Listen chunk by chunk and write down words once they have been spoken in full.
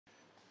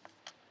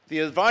The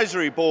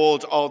advisory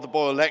board of the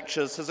Boyle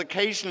Lectures has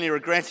occasionally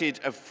regretted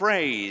a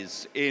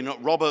phrase in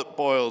Robert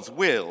Boyle's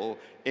will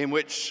in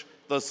which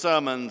the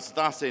sermons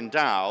thus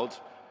endowed,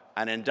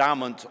 an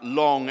endowment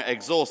long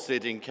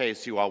exhausted in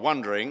case you are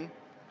wondering,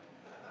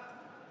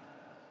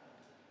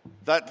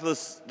 that the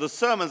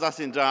sermons thus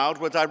endowed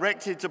were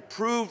directed to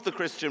prove the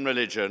Christian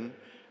religion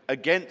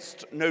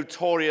against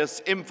notorious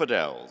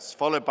infidels,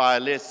 followed by a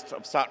list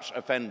of such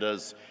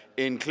offenders,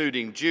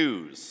 including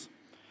Jews.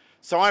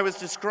 So I was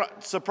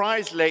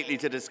surprised lately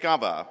to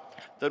discover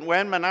that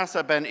when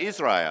Manasseh ben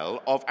Israel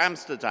of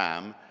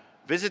Amsterdam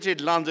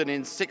visited London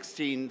in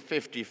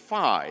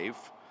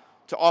 1655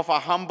 to offer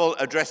humble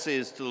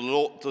addresses to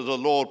the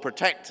Lord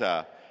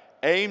Protector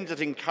aimed at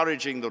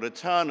encouraging the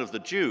return of the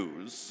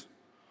Jews,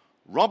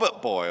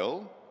 Robert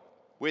Boyle,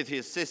 with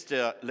his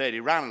sister Lady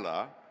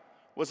Ranelagh,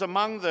 was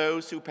among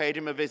those who paid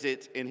him a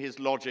visit in his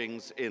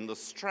lodgings in the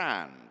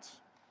Strand.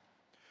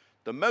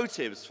 The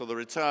motives for the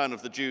return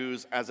of the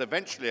Jews, as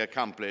eventually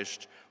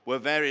accomplished, were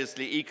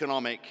variously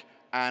economic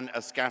and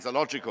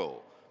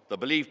eschatological, the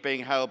belief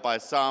being held by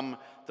some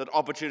that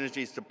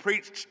opportunities to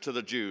preach to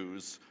the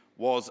Jews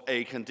was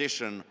a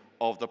condition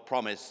of the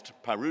promised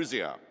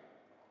parousia.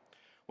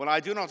 Well, I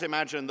do not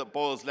imagine that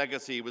Boyle's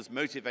legacy was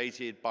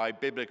motivated by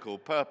biblical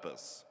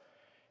purpose.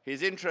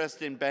 His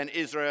interest in Ben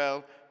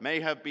Israel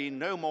may have been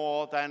no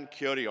more than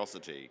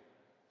curiosity.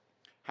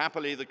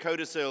 Happily, the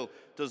codicil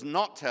does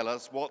not tell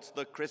us what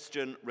the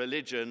Christian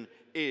religion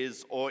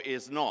is or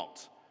is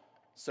not,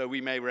 so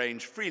we may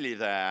range freely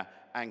there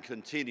and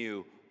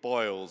continue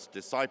Boyle's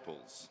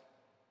disciples.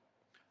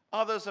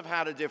 Others have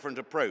had a different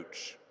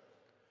approach.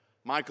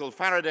 Michael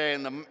Faraday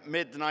in the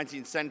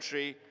mid-19th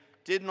century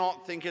did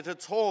not think it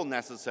at all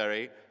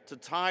necessary to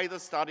tie the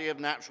study of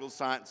natural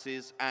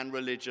sciences and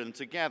religion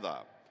together,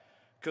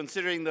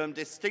 considering them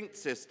distinct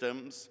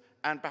systems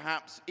and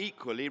perhaps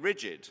equally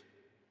rigid.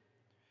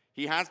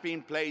 He has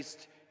been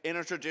placed in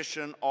a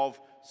tradition of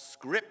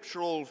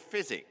scriptural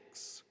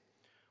physics,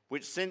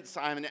 which, since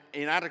I'm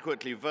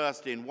inadequately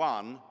versed in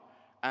one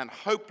and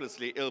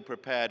hopelessly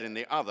ill-prepared in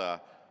the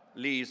other,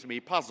 leaves me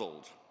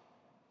puzzled.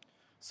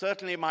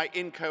 Certainly my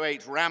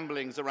inchoate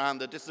ramblings around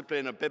the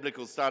discipline of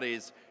biblical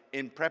studies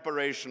in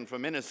preparation for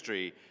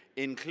ministry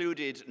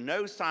included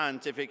no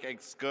scientific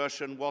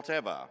excursion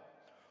whatever,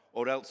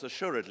 or else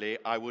assuredly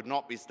I would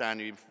not be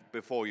standing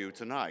before you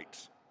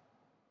tonight.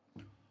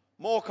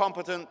 More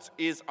competent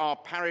is our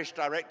parish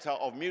director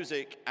of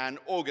music and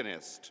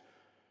organist,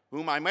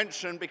 whom I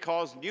mention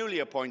because newly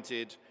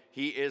appointed,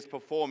 he is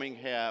performing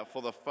here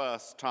for the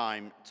first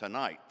time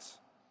tonight.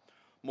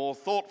 More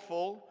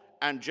thoughtful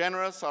and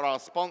generous are our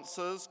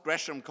sponsors,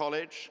 Gresham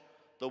College,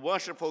 the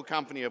Worshipful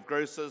Company of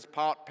Grocers,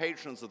 part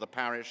patrons of the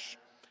parish,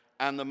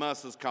 and the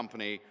Mercers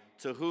Company,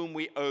 to whom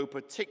we owe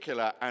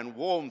particular and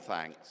warm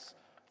thanks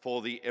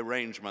for the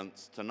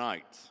arrangements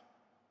tonight.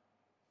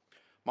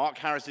 Mark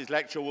Harris's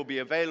lecture will be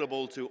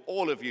available to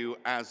all of you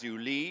as you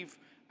leave,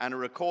 and a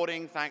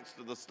recording, thanks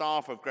to the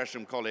staff of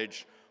Gresham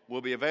College, will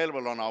be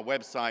available on our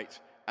website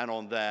and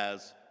on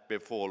theirs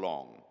before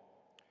long.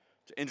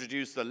 To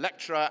introduce the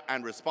lecturer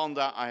and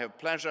responder, I have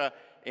pleasure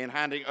in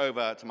handing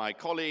over to my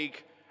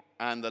colleague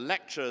and the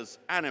lecture's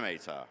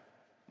animator,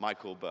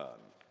 Michael Byrne.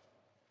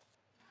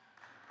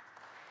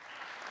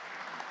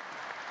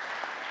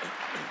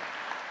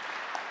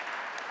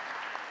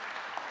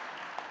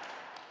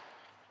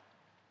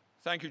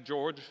 Thank you,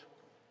 George.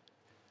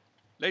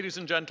 Ladies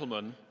and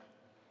gentlemen,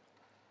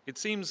 it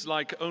seems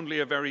like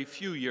only a very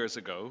few years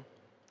ago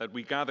that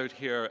we gathered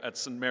here at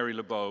St. Mary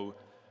Le Bow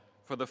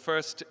for the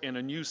first in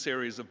a new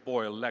series of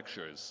Boyle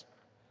Lectures.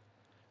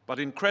 But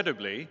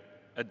incredibly,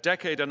 a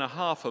decade and a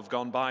half have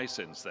gone by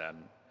since then,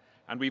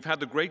 and we've had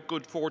the great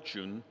good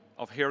fortune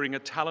of hearing a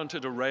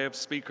talented array of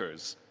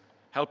speakers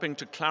helping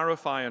to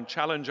clarify and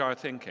challenge our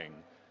thinking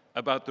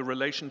about the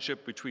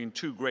relationship between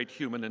two great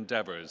human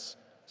endeavors,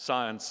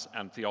 science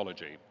and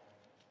theology.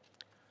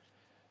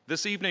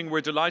 This evening, we're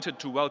delighted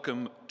to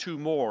welcome two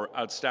more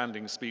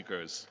outstanding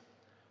speakers,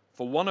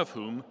 for one of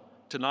whom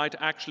tonight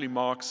actually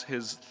marks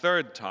his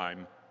third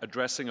time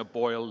addressing a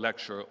Boyle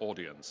Lecture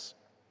audience.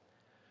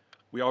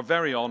 We are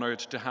very honored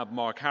to have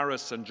Mark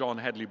Harris and John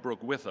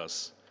Hedley-Brooke with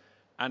us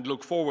and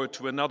look forward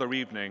to another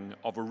evening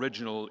of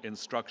original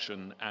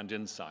instruction and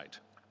insight.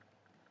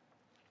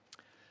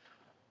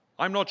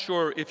 I'm not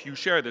sure if you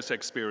share this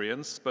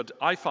experience, but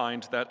I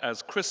find that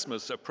as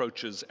Christmas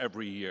approaches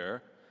every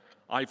year,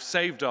 I've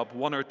saved up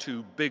one or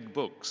two big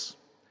books,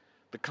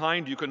 the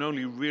kind you can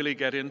only really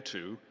get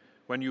into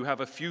when you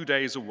have a few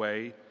days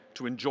away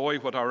to enjoy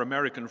what our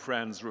American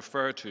friends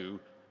refer to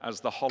as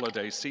the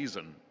holiday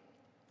season.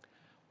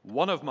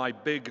 One of my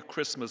big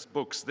Christmas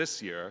books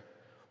this year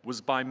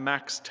was by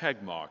Max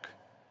Tegmark,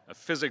 a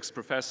physics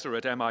professor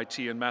at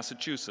MIT in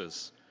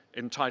Massachusetts,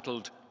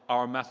 entitled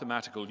Our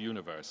Mathematical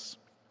Universe.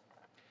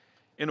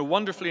 In a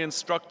wonderfully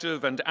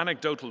instructive and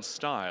anecdotal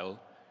style,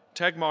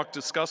 Tegmark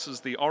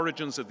discusses the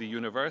origins of the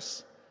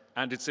universe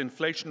and its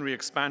inflationary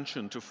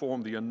expansion to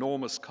form the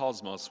enormous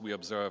cosmos we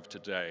observe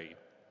today.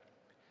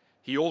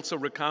 He also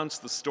recounts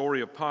the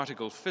story of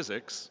particle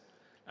physics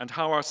and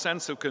how our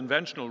sense of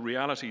conventional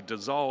reality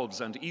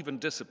dissolves and even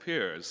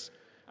disappears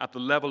at the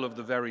level of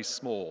the very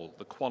small,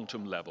 the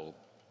quantum level.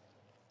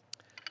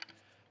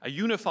 A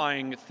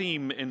unifying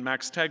theme in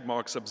Max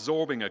Tegmark's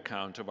absorbing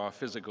account of our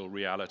physical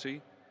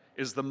reality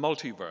is the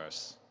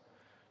multiverse,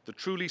 the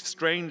truly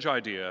strange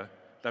idea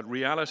that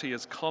reality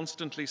is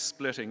constantly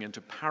splitting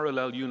into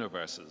parallel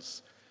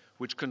universes,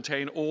 which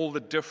contain all the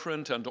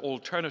different and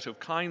alternative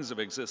kinds of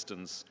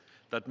existence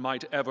that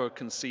might ever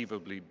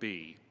conceivably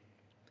be.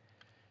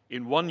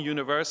 In one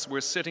universe,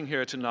 we're sitting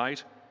here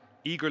tonight,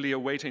 eagerly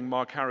awaiting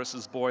Mark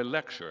Harris's Boyle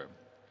Lecture,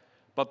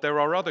 but there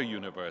are other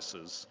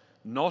universes,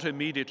 not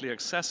immediately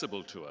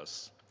accessible to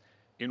us,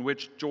 in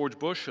which George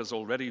Bush has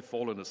already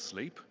fallen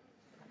asleep.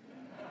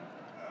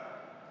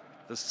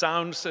 The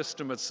sound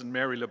system at St.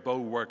 Mary Le Bow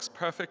works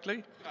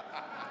perfectly,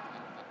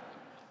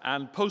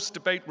 and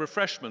post-debate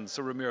refreshments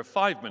are a mere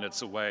 5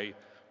 minutes away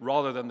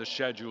rather than the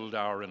scheduled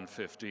hour and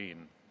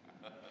 15.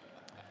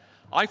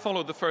 I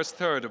followed the first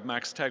third of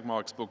Max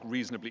Tegmark's book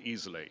reasonably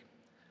easily.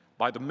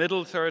 By the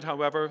middle third,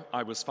 however,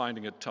 I was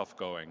finding it tough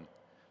going.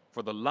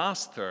 For the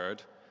last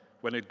third,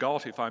 when it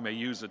got, if I may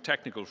use a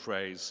technical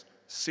phrase,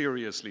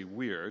 seriously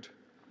weird,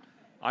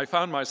 I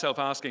found myself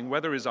asking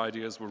whether his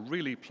ideas were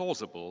really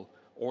plausible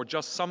or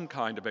just some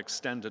kind of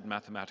extended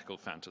mathematical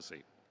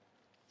fantasy.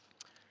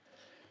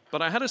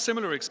 But I had a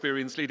similar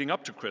experience leading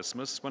up to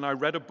Christmas when I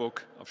read a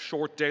book of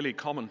short daily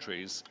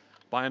commentaries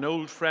by an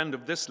old friend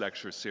of this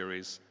lecture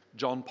series,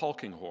 John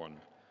Polkinghorne,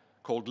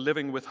 called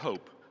Living with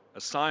Hope,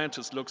 A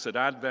Scientist Looks at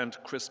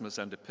Advent, Christmas,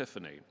 and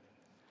Epiphany.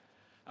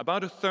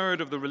 About a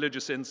third of the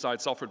religious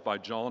insights offered by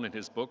John in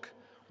his book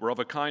were of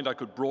a kind I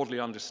could broadly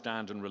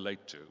understand and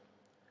relate to.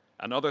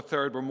 Another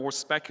third were more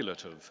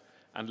speculative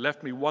and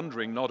left me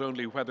wondering not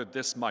only whether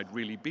this might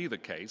really be the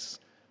case,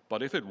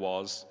 but if it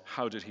was,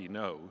 how did he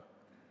know?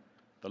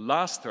 The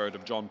last third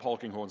of John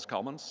Polkinghorne's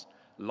comments,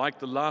 like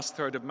the last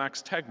third of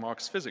Max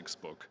Tegmark's physics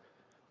book,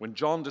 when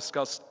John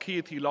discussed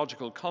key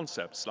theological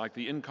concepts like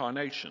the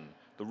Incarnation,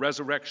 the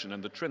Resurrection,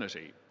 and the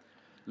Trinity,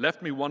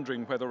 left me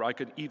wondering whether I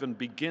could even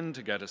begin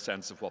to get a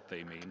sense of what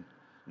they mean,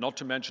 not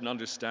to mention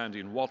understand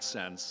in what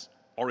sense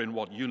or in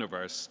what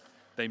universe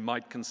they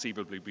might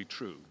conceivably be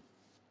true.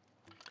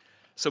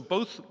 So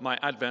both my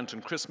Advent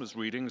and Christmas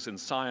readings in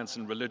science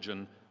and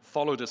religion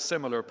followed a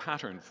similar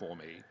pattern for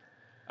me.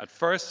 At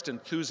first,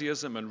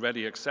 enthusiasm and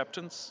ready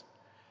acceptance,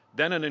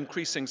 then an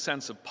increasing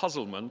sense of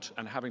puzzlement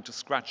and having to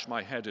scratch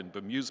my head in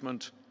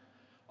bemusement,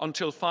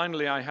 until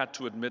finally I had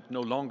to admit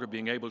no longer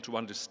being able to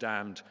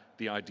understand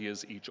the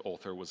ideas each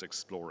author was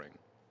exploring.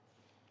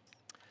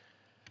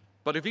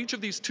 But if each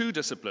of these two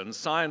disciplines,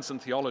 science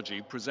and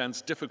theology,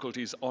 presents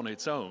difficulties on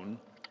its own,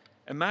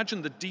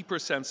 imagine the deeper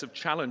sense of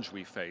challenge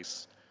we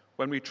face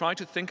when we try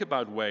to think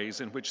about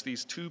ways in which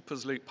these two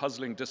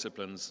puzzling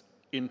disciplines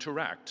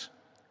interact.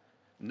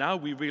 Now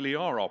we really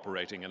are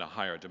operating in a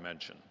higher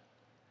dimension.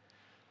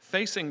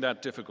 Facing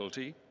that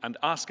difficulty and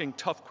asking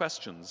tough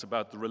questions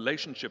about the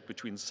relationship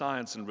between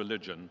science and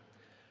religion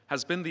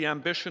has been the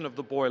ambition of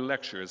the Boyle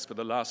Lectures for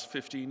the last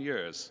 15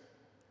 years.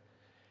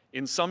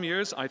 In some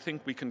years, I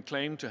think we can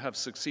claim to have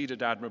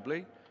succeeded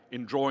admirably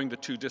in drawing the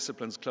two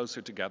disciplines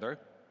closer together.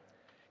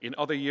 In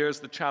other years,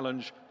 the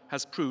challenge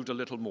has proved a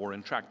little more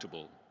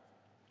intractable.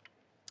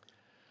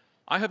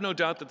 I have no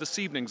doubt that this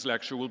evening's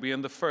lecture will be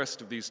in the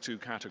first of these two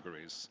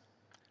categories.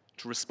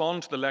 To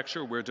respond to the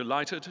lecture, we're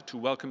delighted to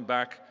welcome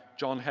back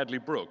John Hedley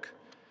Brooke,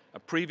 a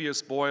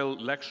previous Boyle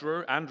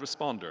lecturer and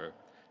responder,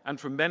 and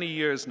for many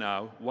years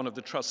now, one of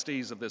the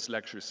trustees of this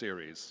lecture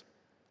series.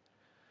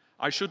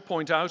 I should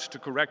point out, to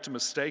correct a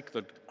mistake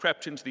that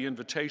crept into the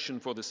invitation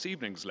for this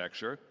evening's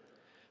lecture,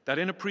 that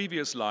in a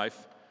previous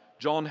life,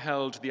 John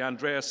held the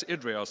Andreas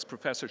Idreos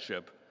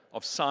Professorship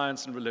of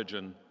Science and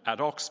Religion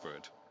at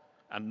Oxford,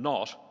 and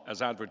not,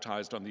 as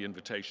advertised on the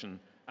invitation,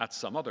 at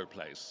some other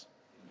place.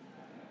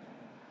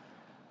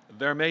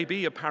 There may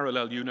be a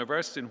parallel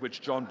universe in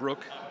which John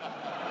Brooke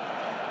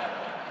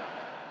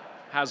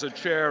has a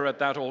chair at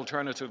that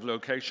alternative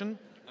location,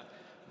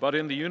 but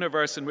in the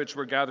universe in which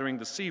we're gathering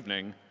this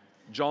evening,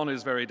 John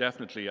is very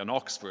definitely an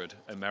Oxford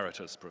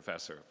Emeritus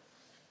Professor.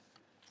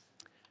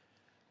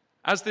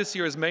 As this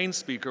year's main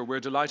speaker, we're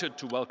delighted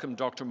to welcome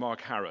Dr.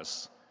 Mark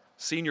Harris,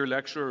 Senior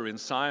Lecturer in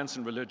Science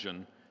and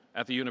Religion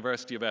at the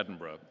University of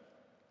Edinburgh.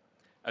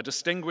 A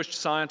distinguished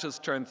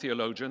scientist turned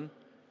theologian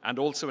and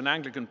also an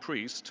Anglican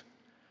priest,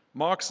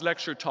 Mark's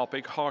lecture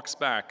topic harks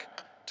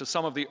back to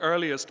some of the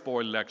earliest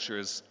Boyle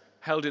lectures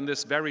held in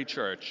this very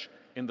church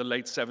in the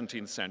late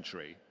 17th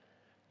century.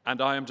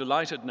 And I am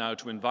delighted now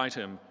to invite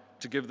him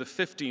to give the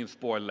 15th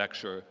Boyle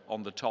lecture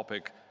on the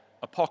topic,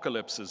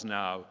 Apocalypse is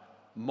Now,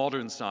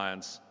 Modern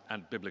Science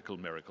and Biblical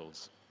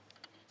Miracles.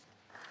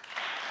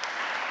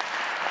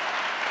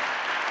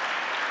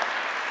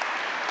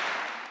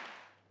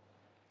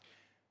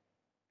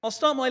 I'll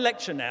start my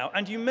lecture now,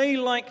 and you may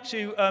like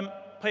to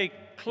pay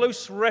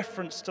close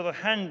reference to the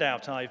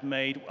handout I've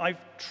made. I've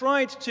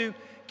tried to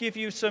give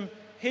you some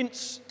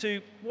hints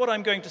to what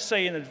I'm going to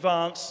say in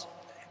advance,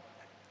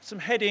 some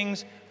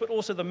headings, but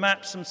also the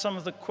maps and some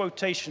of the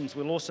quotations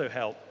will also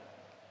help.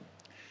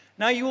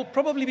 Now, you will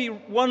probably be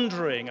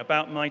wondering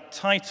about my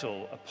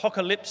title,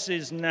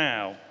 Apocalypses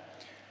Now.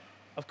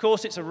 Of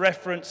course, it's a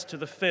reference to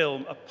the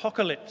film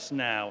Apocalypse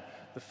Now,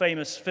 the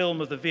famous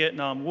film of the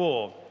Vietnam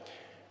War.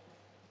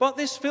 But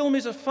this film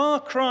is a far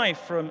cry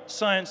from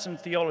science and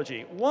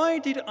theology. Why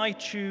did I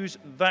choose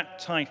that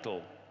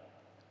title?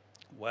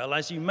 Well,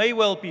 as you may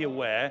well be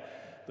aware,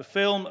 the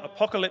film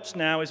Apocalypse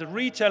Now is a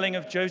retelling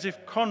of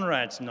Joseph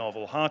Conrad's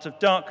novel, Heart of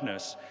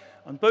Darkness.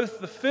 And both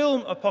the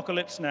film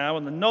Apocalypse Now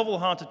and the novel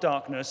Heart of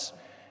Darkness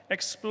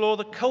explore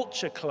the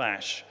culture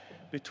clash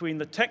between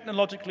the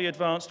technologically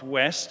advanced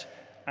West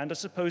and a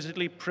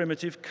supposedly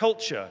primitive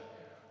culture,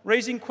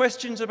 raising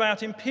questions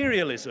about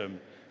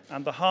imperialism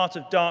and the heart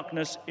of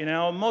darkness in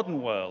our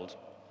modern world.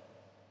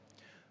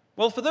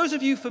 Well, for those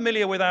of you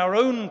familiar with our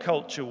own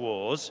culture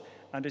wars,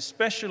 and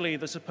especially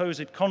the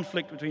supposed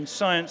conflict between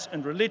science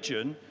and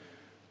religion,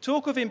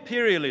 talk of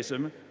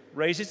imperialism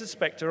raises the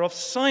spectre of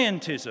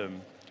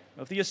scientism,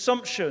 of the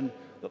assumption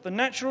that the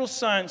natural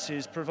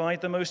sciences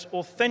provide the most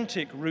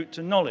authentic route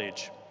to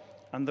knowledge,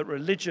 and that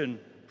religion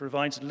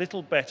provides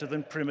little better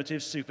than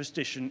primitive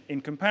superstition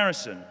in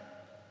comparison.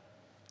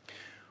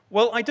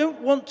 Well, I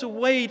don't want to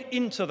wade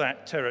into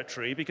that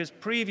territory because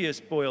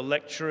previous Boyle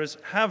lecturers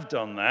have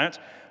done that,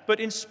 but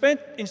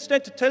instead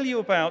to tell you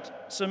about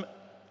some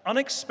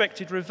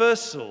unexpected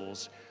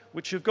reversals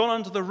which have gone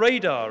under the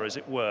radar, as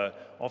it were,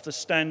 of the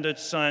standard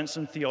science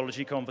and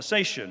theology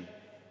conversation.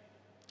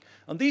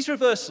 And these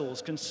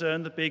reversals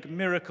concern the big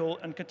miracle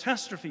and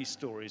catastrophe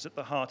stories at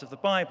the heart of the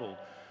Bible,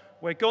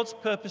 where God's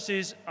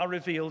purposes are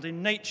revealed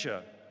in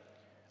nature.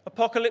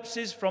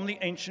 Apocalypses from the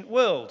ancient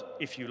world,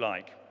 if you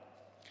like.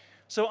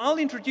 So I'll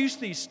introduce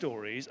these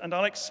stories and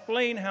I'll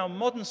explain how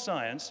modern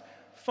science,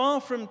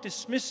 far from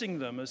dismissing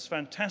them as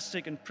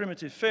fantastic and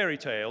primitive fairy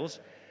tales,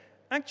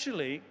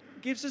 actually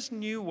gives us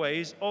new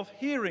ways of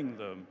hearing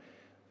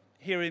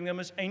them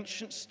as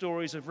ancient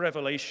stories of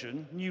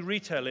revelation, new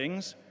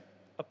retellings,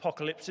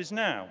 Apocalypses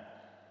Now.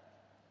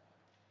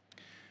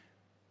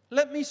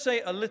 Let me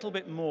say a little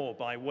bit more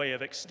by way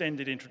of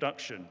extended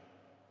introduction.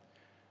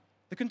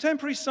 The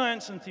contemporary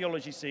science and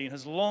theology scene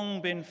has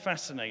long been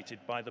fascinated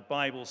by the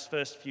Bible's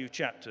first few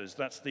chapters.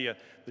 That's the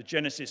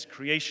Genesis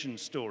creation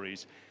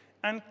stories.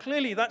 And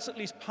clearly that's at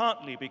least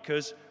partly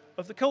because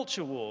of the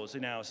culture wars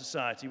in our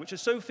society, which are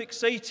so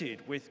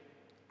fixated with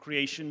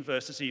creation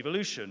versus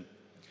evolution.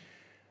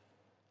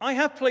 I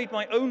have played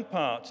my own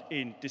part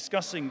in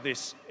discussing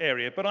this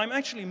area, but I'm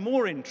actually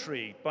more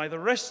intrigued by the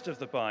rest of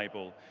the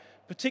Bible,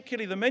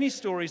 particularly the many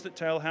stories that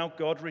tell how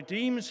God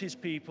redeems his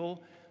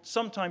people,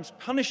 sometimes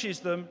punishes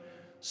them,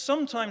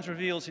 sometimes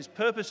reveals his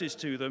purposes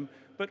to them,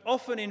 but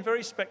often in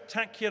very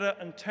spectacular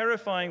and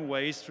terrifying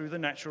ways through the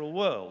natural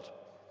world.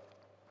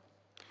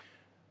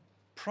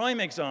 Prime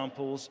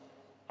examples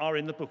are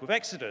in the book of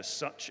Exodus,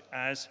 such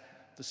as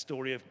the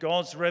story of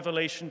God's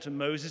revelation to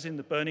Moses in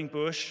the burning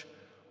bush,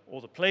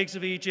 or the plagues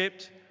of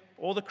Egypt,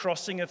 or the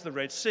crossing of the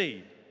Red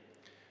Sea.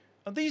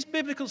 And these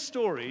biblical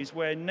stories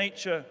where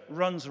nature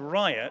runs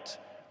riot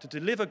to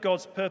deliver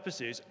God's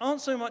purposes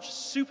aren't so much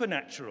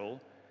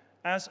supernatural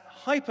as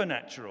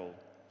hypernatural.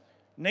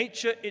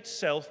 Nature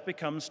itself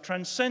becomes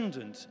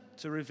transcendent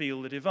to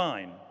reveal the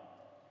divine.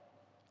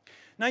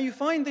 Now, you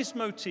find this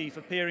motif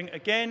appearing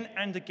again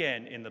and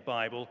again in the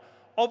Bible,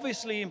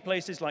 obviously in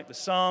places like the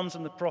Psalms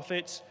and the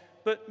prophets,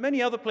 but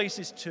many other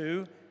places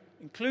too,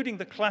 including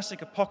the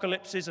classic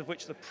apocalypses, of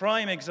which the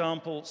prime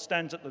example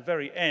stands at the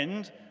very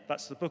end.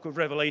 That's the book of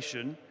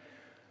Revelation.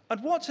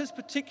 And what has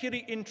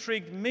particularly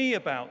intrigued me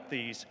about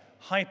these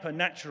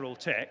hypernatural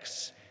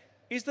texts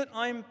is that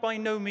I'm by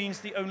no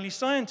means the only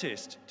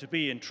scientist to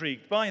be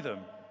intrigued by them.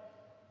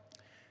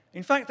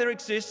 In fact, there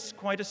exists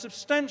quite a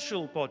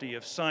substantial body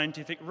of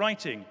scientific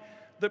writing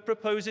that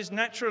proposes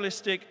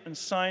naturalistic and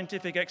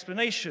scientific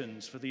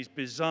explanations for these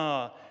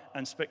bizarre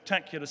and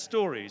spectacular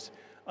stories.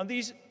 And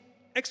these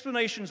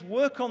explanations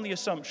work on the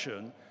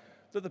assumption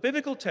that the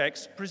biblical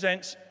text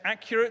presents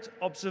accurate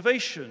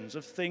observations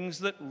of things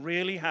that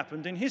really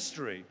happened in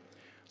history.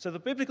 So the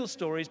biblical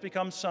stories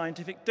become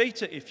scientific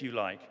data, if you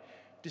like,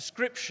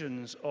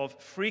 descriptions of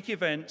freak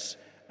events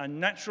and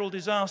natural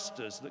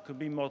disasters that can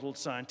be modeled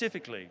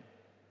scientifically.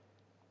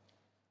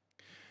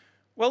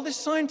 Well, this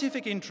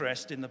scientific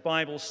interest in the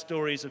Bible's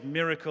stories of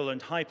miracle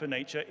and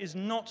hypernature is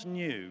not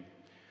new.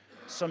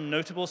 Some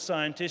notable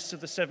scientists of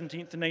the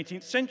 17th and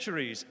 18th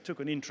centuries took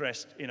an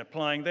interest in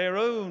applying their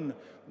own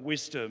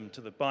wisdom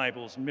to the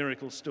Bible's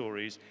miracle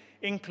stories,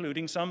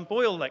 including some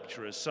Boyle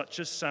lecturers such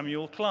as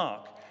Samuel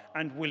Clarke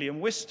and William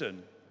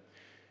Whiston.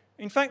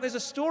 In fact, there's a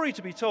story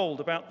to be told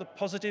about the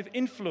positive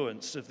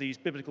influence of these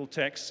biblical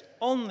texts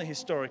on the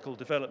historical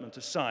development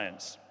of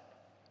science.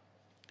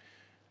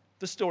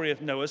 The story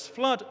of Noah's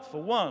flood,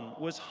 for one,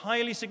 was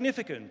highly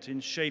significant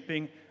in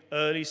shaping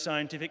early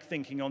scientific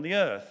thinking on the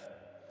earth.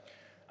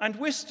 And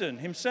Whiston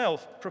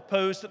himself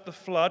proposed that the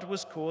flood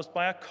was caused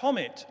by a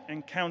comet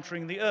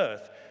encountering the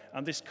earth,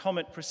 and this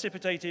comet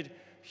precipitated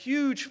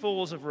huge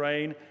falls of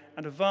rain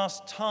and a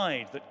vast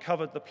tide that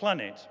covered the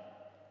planet.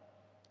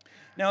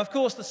 Now, of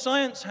course, the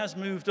science has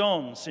moved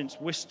on since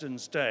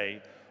Whiston's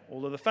day,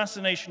 although the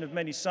fascination of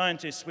many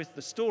scientists with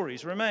the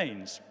stories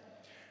remains.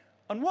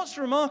 And what's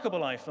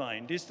remarkable, I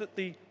find, is that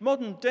the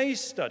modern day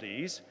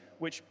studies,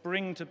 which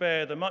bring to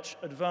bear the much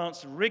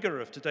advanced rigor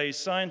of today's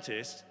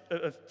sciences,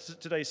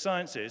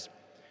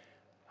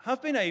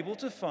 have been able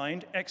to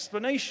find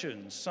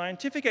explanations,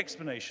 scientific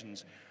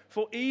explanations,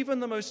 for even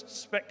the most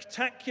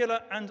spectacular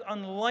and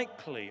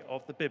unlikely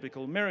of the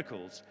biblical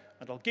miracles.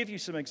 And I'll give you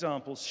some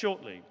examples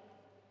shortly.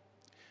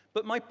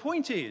 But my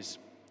point is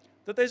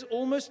that there's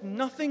almost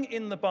nothing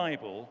in the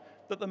Bible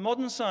that the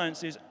modern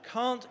sciences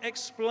can't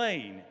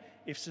explain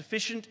if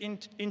sufficient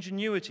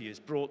ingenuity is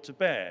brought to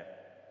bear.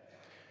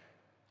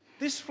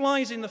 This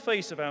flies in the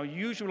face of our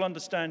usual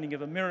understanding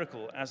of a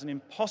miracle as an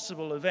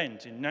impossible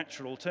event in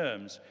natural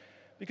terms,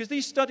 because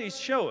these studies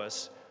show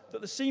us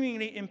that the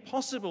seemingly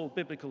impossible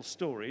biblical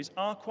stories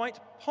are quite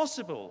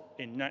possible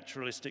in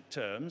naturalistic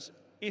terms,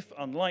 if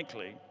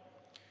unlikely.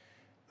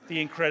 The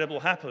incredible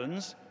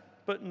happens,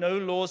 but no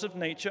laws of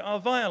nature are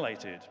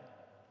violated.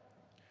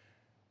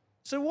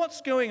 So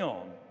what's going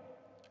on?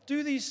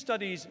 Do these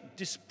studies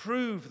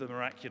disprove the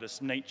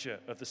miraculous nature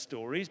of the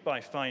stories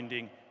by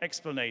finding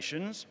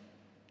explanations,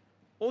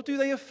 or do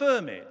they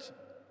affirm it?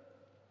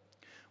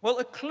 Well,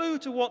 a clue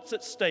to what's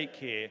at stake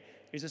here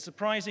is a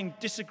surprising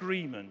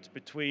disagreement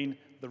between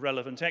the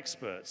relevant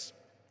experts.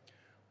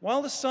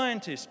 While the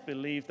scientists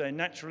believe their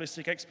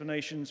naturalistic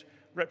explanations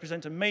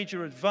represent a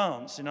major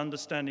advance in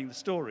understanding the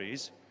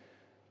stories,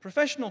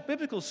 professional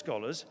biblical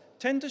scholars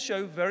tend to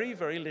show very,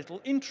 very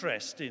little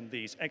interest in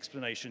these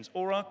explanations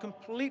or are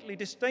completely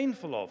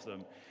disdainful of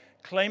them,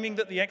 claiming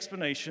that the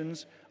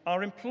explanations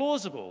are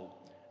implausible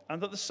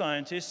and that the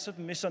scientists have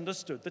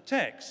misunderstood the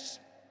texts.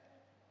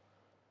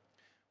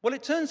 Well,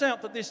 it turns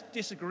out that this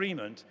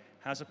disagreement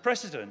has a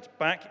precedent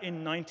back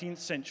in 19th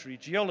century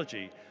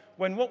geology,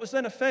 when what was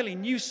then a fairly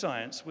new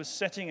science was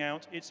setting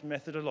out its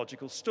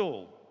methodological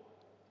stall.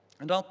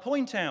 And I'll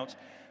point out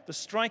the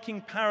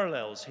striking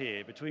parallels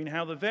here between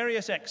how the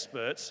various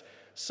experts,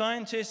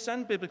 scientists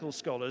and biblical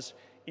scholars,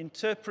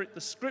 interpret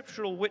the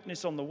scriptural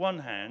witness on the one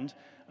hand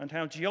and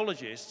how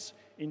geologists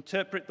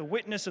interpret the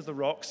witness of the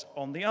rocks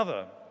on the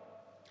other.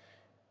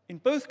 In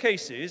both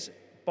cases,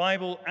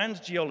 Bible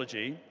and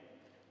geology,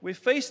 we're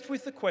faced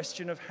with the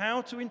question of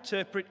how to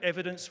interpret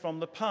evidence from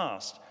the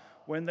past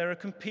when there are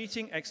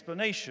competing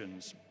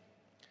explanations.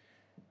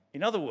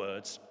 In other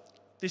words,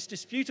 this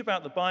dispute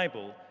about the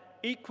Bible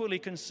equally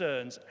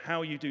concerns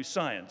how you do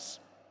science.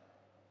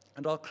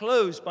 And I'll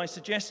close by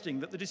suggesting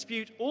that the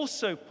dispute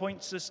also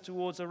points us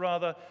towards a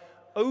rather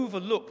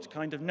overlooked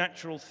kind of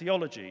natural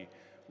theology,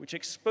 which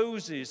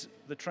exposes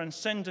the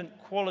transcendent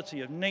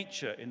quality of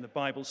nature in the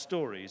Bible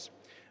stories.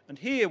 And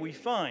here we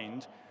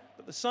find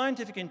that the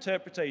scientific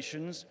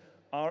interpretations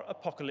are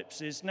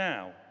apocalypses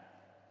now.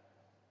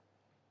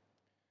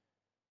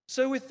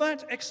 So with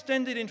that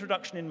extended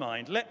introduction in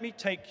mind, let me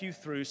take you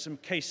through some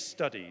case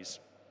studies.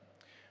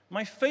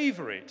 My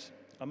favorite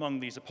among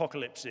these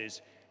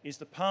apocalypses is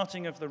the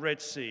parting of the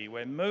Red Sea,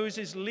 where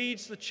Moses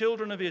leads the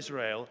children of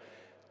Israel,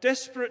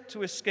 desperate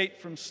to escape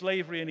from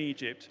slavery in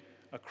Egypt,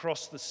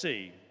 across the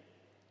sea.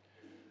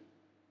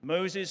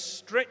 Moses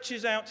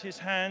stretches out his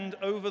hand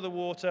over the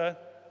water,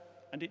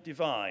 and it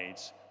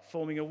divides,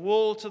 forming a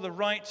wall to the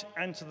right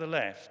and to the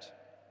left.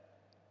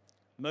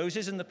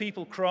 Moses and the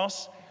people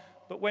cross,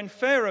 but when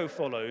Pharaoh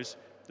follows,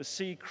 the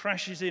sea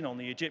crashes in on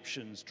the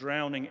Egyptians,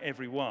 drowning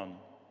every one.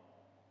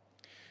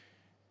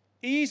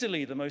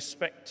 Easily the most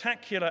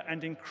spectacular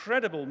and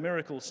incredible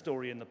miracle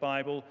story in the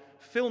Bible,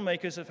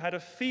 filmmakers have had a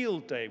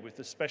field day with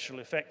the special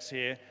effects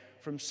here,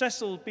 from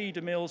Cecil B.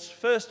 DeMille's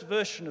first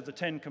version of the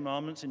Ten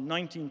Commandments in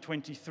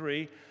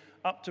 1923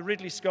 up to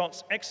Ridley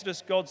Scott's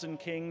Exodus, Gods and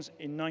Kings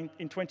in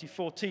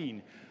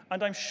 2014.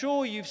 And I'm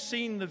sure you've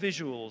seen the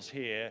visuals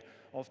here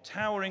of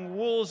towering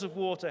walls of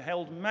water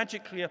held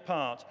magically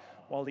apart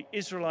while the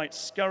Israelites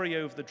scurry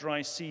over the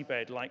dry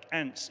seabed like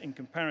ants in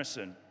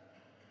comparison.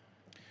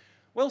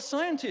 Well,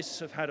 scientists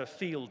have had a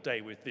field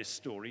day with this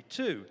story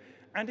too,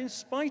 and in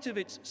spite of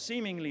its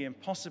seemingly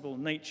impossible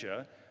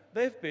nature,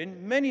 there have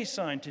been many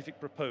scientific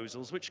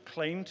proposals which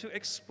claim to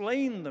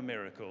explain the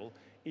miracle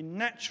in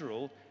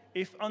natural,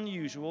 if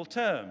unusual,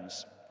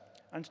 terms.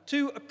 And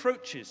two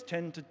approaches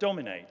tend to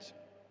dominate.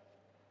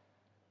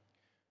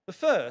 The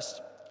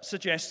first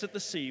suggests that the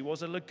sea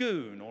was a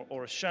lagoon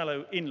or a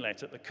shallow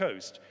inlet at the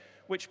coast,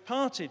 which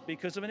parted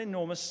because of an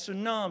enormous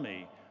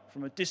tsunami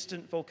from a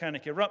distant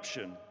volcanic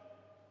eruption.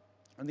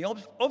 And the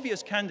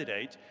obvious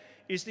candidate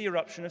is the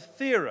eruption of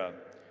Thera,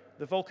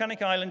 the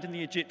volcanic island in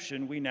the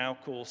Egyptian we now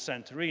call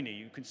Santorini.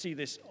 You can see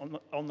this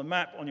on the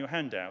map on your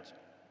handout.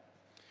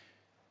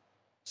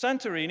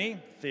 Santorini,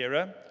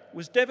 Thera,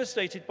 was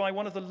devastated by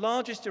one of the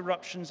largest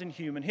eruptions in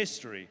human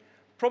history,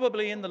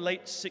 probably in the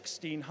late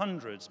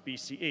 1600s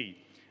BCE.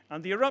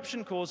 And the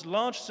eruption caused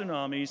large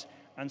tsunamis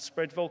and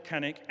spread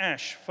volcanic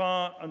ash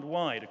far and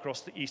wide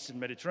across the eastern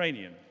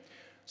Mediterranean.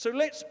 So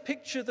let's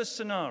picture the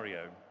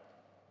scenario.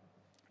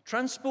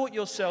 Transport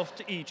yourself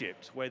to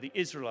Egypt, where the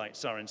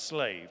Israelites are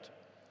enslaved.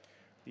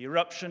 The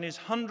eruption is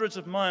hundreds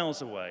of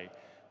miles away,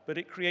 but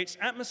it creates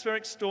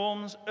atmospheric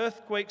storms,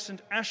 earthquakes,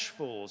 and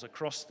ashfalls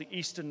across the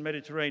eastern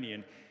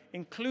Mediterranean,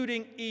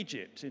 including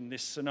Egypt in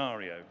this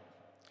scenario.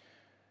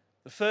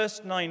 The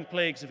first 9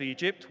 plagues of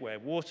Egypt, where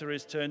water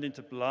is turned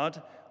into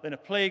blood, then a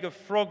plague of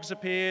frogs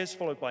appears,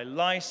 followed by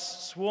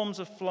lice, swarms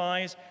of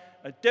flies,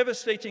 a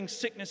devastating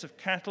sickness of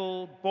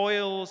cattle,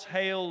 boils,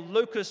 hail,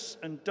 locusts,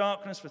 and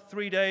darkness for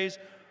 3 days.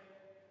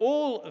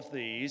 All of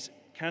these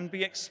can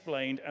be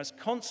explained as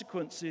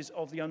consequences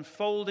of the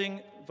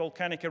unfolding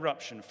volcanic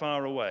eruption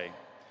far away.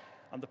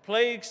 And the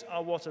plagues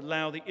are what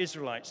allow the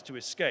Israelites to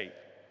escape.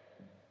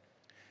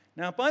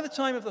 Now, by the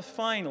time of the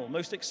final,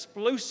 most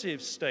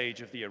explosive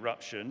stage of the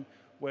eruption,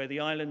 where the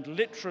island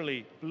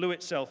literally blew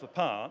itself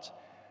apart,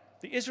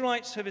 the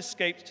Israelites have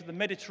escaped to the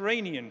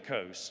Mediterranean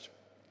coast,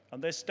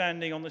 and they're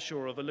standing on the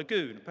shore of a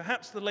lagoon,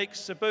 perhaps the Lake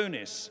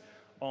Sebonis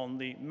on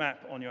the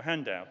map on your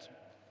handout.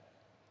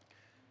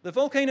 The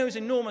volcano's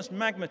enormous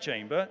magma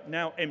chamber,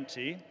 now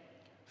empty,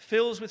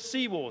 fills with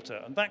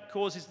seawater, and that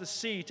causes the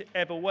sea to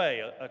ebb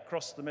away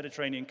across the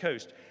Mediterranean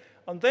coast,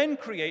 and then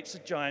creates a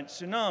giant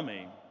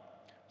tsunami.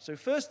 So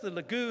first the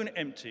lagoon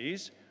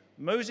empties,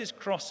 Moses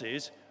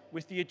crosses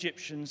with the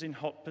Egyptians in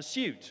hot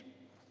pursuit.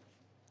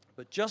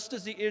 But just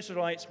as the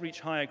Israelites reach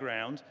higher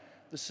ground,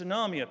 the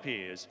tsunami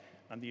appears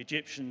and the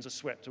Egyptians are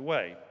swept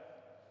away.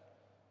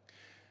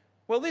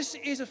 Well, this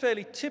is a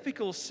fairly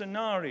typical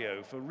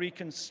scenario for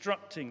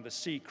reconstructing the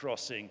sea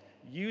crossing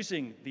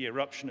using the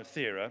eruption of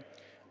Thera,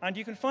 and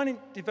you can find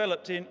it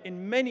developed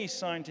in many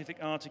scientific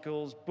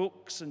articles,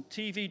 books, and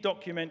TV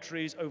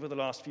documentaries over the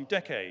last few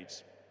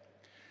decades.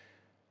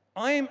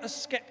 I am a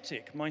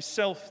skeptic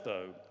myself,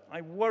 though.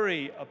 I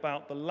worry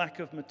about the lack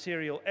of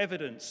material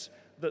evidence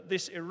that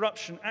this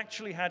eruption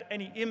actually had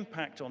any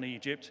impact on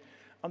Egypt,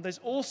 and there's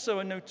also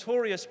a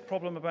notorious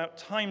problem about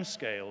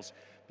timescales,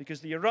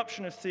 because the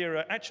eruption of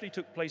Thera actually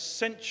took place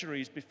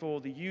centuries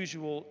before the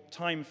usual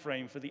time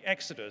frame for the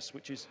Exodus,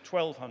 which is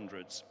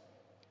 1200s.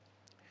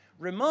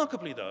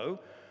 Remarkably, though,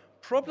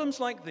 problems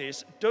like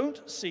this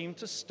don't seem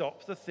to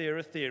stop the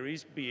Thera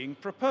theories being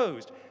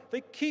proposed.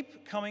 They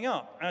keep coming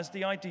up as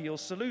the ideal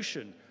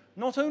solution,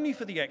 not only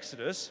for the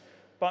Exodus,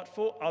 but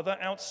for other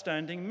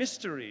outstanding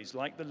mysteries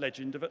like the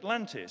legend of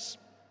Atlantis.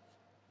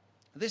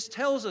 This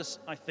tells us,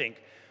 I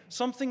think,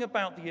 something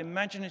about the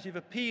imaginative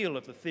appeal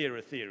of the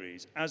Thera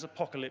theories as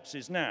Apocalypse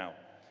is now,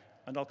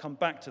 and I'll come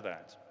back to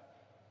that.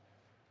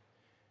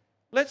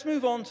 Let's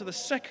move on to the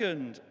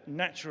second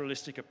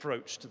naturalistic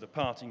approach to the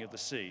parting of the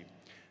sea.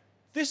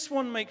 This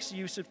one makes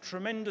use of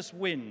tremendous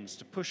winds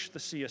to push the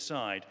sea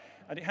aside,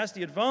 and it has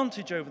the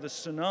advantage over the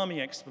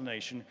tsunami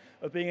explanation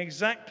of being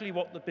exactly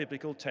what the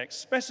biblical text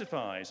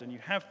specifies, and you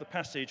have the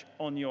passage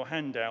on your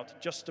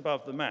handout just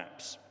above the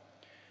maps.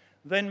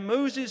 Then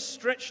Moses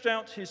stretched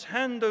out his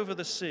hand over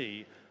the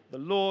sea. The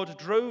Lord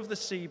drove the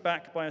sea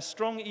back by a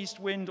strong east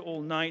wind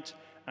all night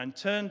and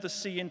turned the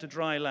sea into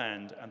dry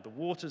land, and the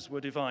waters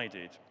were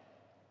divided.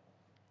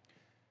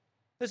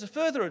 There's a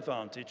further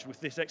advantage with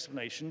this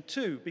explanation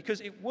too,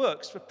 because it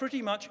works for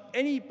pretty much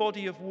any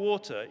body of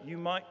water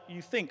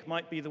you think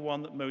might be the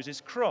one that Moses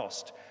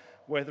crossed,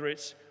 whether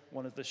it's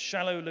one of the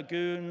shallow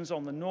lagoons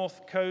on the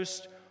north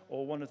coast,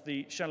 or one of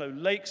the shallow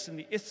lakes in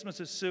the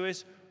Isthmus of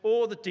Suez,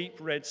 or the deep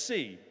Red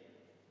Sea.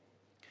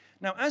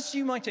 Now, as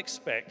you might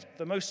expect,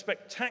 the most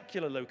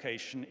spectacular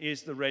location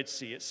is the Red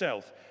Sea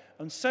itself,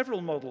 and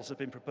several models have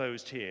been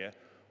proposed here,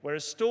 where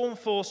a storm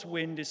force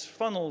wind is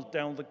funneled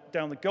down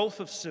the Gulf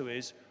of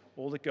Suez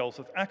or the Gulf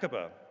of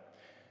Aqaba.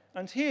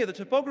 And here, the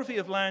topography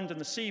of land and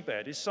the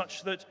seabed is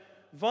such that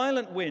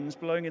violent winds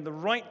blowing in the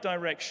right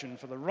direction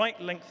for the right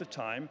length of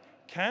time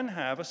can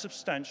have a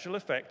substantial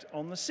effect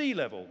on the sea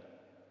level.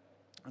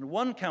 And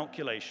one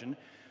calculation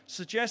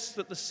suggests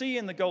that the sea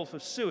in the Gulf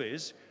of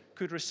Suez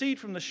could recede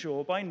from the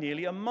shore by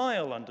nearly a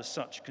mile under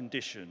such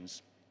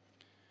conditions.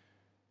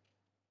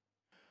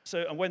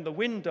 And when the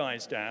wind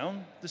dies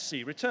down, the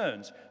sea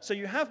returns. So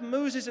you have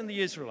Moses and the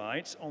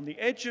Israelites on the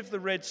edge of the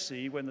Red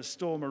Sea when the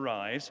storm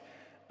arrives,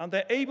 and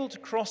they're able to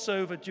cross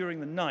over during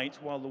the night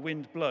while the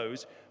wind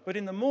blows, but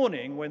in the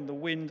morning, when the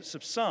wind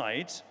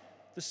subsides,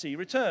 the sea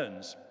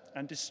returns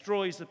and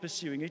destroys the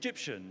pursuing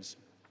Egyptians.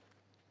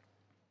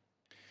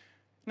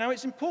 Now,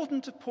 it's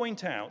important to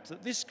point out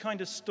that this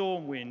kind of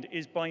storm wind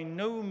is by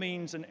no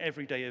means an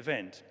everyday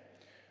event.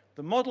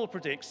 The model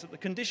predicts that the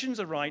conditions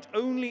are right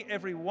only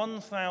every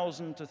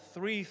 1,000 to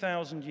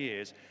 3,000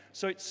 years,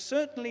 so it's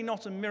certainly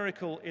not a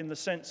miracle in the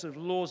sense of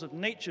laws of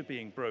nature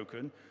being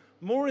broken,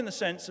 more in the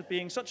sense of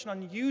being such an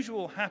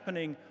unusual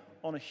happening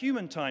on a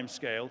human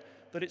timescale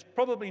that it's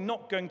probably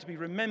not going to be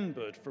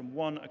remembered from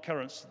one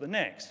occurrence to the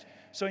next.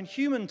 So in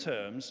human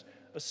terms,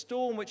 a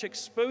storm which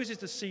exposes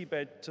the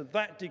seabed to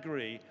that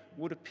degree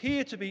would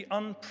appear to be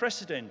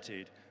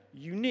unprecedented,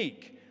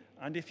 unique,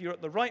 and if you're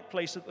at the right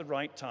place at the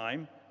right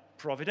time,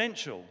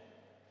 providential.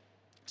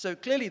 So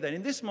clearly then,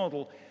 in this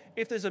model,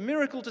 if there's a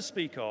miracle to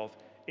speak of,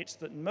 it's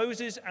that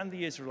Moses and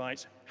the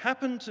Israelites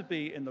happened to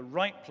be in the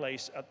right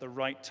place at the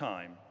right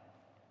time.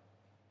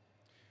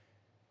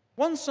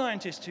 One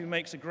scientist who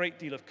makes a great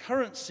deal of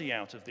currency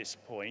out of this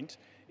point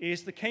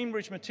is the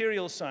Cambridge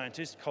materials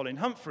scientist Colin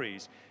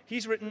Humphreys.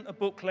 He's written a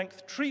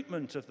book-length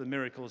treatment of the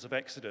miracles of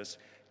Exodus,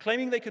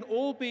 claiming they can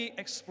all be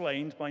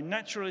explained by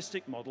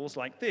naturalistic models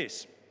like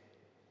this.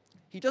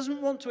 He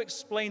doesn't want to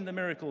explain the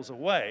miracles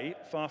away,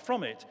 far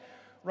from it,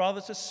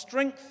 rather to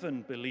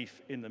strengthen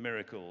belief in the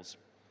miracles.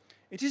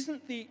 It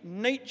isn't the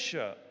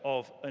nature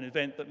of an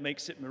event that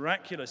makes it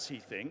miraculous, he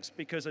thinks,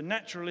 because a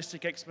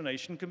naturalistic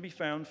explanation can be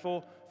found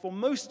for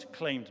most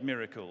claimed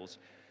miracles.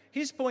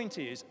 His point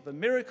is the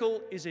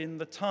miracle is in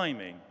the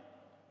timing.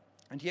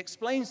 And he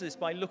explains this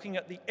by looking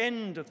at the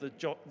end of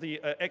the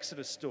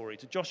Exodus story,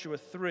 to Joshua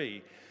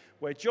 3,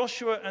 where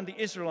Joshua and the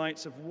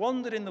Israelites have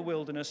wandered in the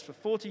wilderness for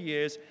 40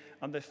 years,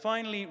 and they're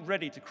finally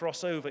ready to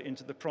cross over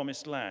into the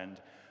promised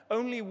land.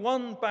 Only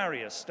one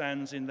barrier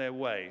stands in their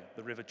way,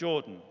 the River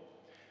Jordan.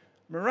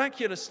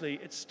 Miraculously,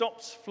 it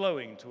stops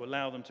flowing to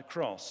allow them to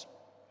cross.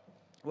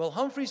 Well,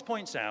 Humphreys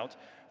points out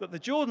that the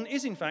Jordan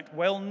is in fact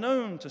well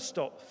known to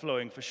stop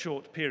flowing for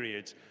short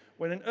periods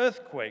when an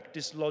earthquake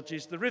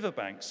dislodges the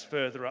riverbanks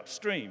further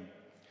upstream.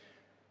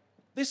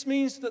 This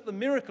means that the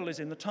miracle is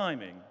in the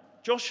timing.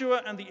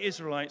 Joshua and the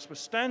Israelites were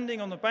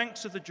standing on the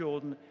banks of the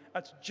Jordan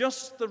at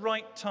just the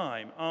right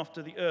time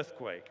after the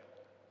earthquake.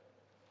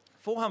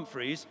 For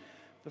Humphreys,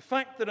 the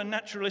fact that a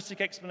naturalistic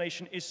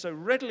explanation is so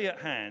readily at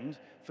hand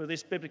for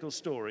this biblical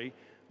story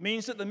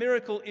means that the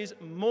miracle is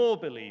more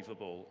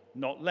believable,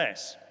 not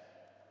less.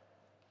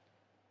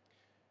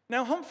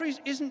 Now, Humphreys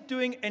isn't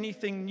doing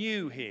anything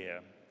new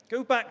here.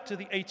 Go back to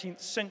the 18th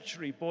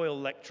century Boyle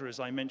lecturers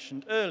I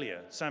mentioned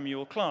earlier,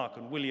 Samuel Clarke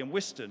and William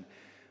Whiston.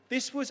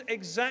 This was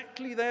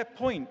exactly their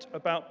point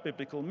about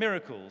biblical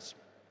miracles.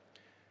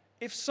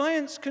 If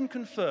science can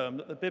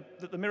confirm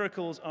that the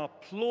miracles are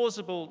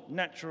plausible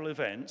natural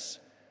events,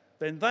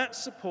 then that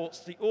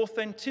supports the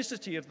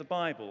authenticity of the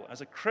Bible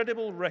as a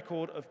credible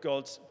record of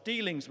God's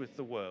dealings with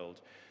the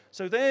world.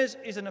 So theirs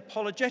is an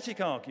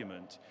apologetic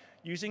argument,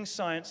 using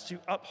science to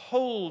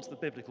uphold the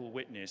biblical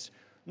witness,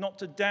 not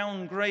to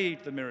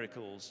downgrade the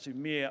miracles to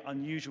mere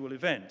unusual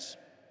events.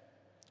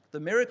 The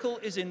miracle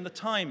is in the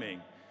timing.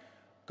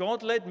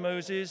 God led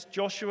Moses,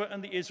 Joshua,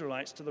 and the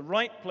Israelites to the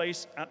right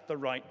place at the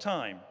right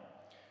time.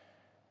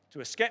 To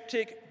a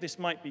skeptic, this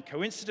might be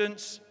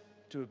coincidence.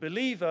 To a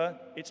believer,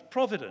 it's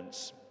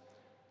providence.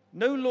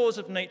 No laws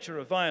of nature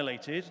are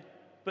violated,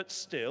 but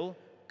still,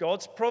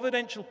 God's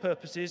providential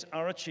purposes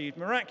are achieved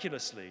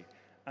miraculously,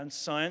 and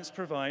science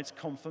provides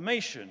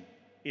confirmation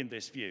in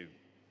this view.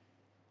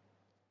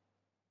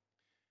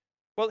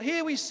 Well,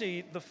 here we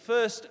see the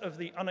first of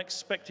the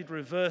unexpected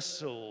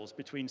reversals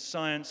between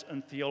science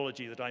and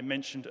theology that I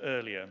mentioned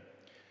earlier.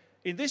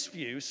 In this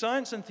view,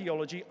 science and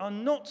theology are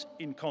not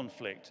in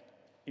conflict.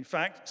 In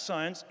fact,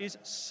 science is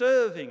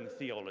serving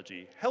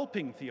theology,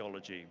 helping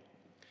theology.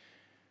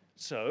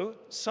 So,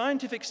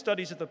 scientific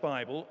studies of the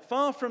Bible,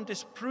 far from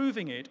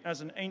disproving it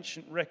as an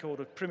ancient record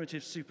of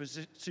primitive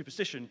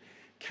superstition,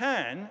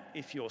 can,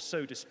 if you're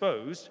so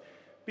disposed,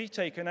 be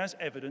taken as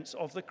evidence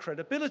of the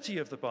credibility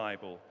of the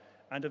Bible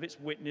and of its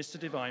witness to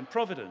divine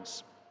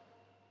providence.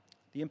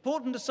 The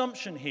important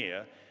assumption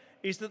here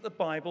is that the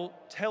Bible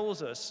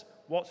tells us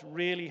what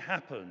really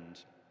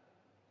happened.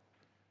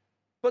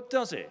 But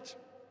does it?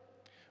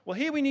 Well,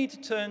 here we need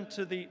to turn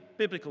to the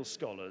biblical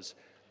scholars,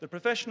 the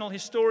professional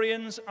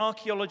historians,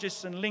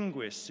 archaeologists, and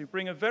linguists who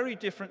bring a very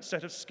different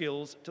set of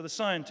skills to the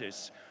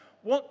scientists.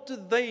 What do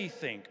they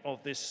think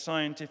of this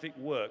scientific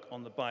work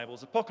on the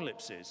Bible's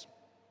apocalypses?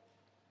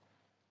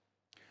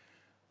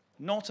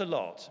 Not a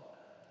lot.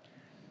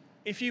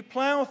 If you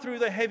plough through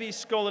the heavy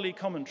scholarly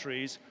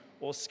commentaries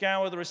or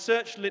scour the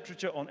research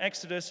literature on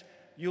Exodus,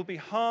 you'll be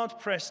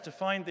hard-pressed to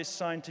find this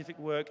scientific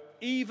work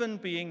even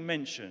being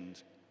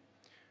mentioned.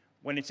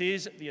 When it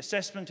is, the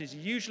assessment is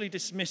usually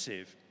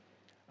dismissive.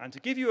 And to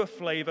give you a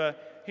flavor,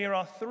 here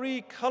are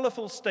three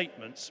colorful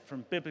statements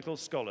from biblical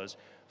scholars.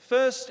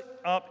 First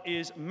up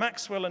is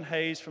Maxwell and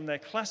Hayes from their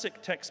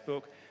classic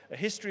textbook, A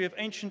History of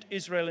Ancient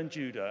Israel and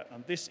Judah,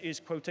 and this is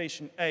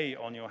quotation A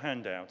on your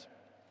handout.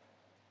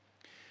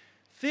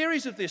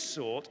 Theories of this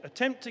sort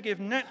attempt to give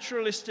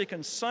naturalistic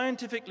and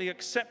scientifically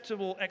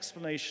acceptable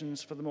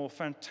explanations for the more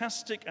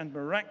fantastic and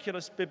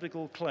miraculous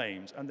biblical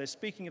claims, and they're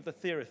speaking of the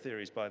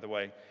theories, by the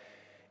way.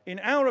 In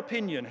our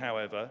opinion,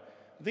 however,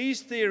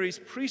 these theories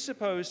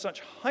presuppose such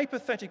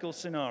hypothetical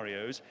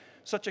scenarios,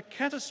 such a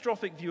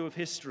catastrophic view of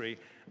history,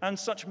 and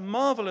such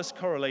marvelous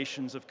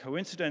correlations of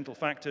coincidental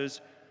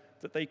factors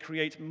that they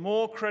create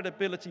more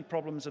credibility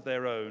problems of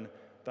their own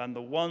than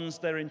the ones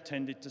they're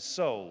intended to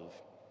solve.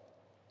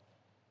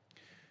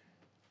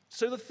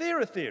 So the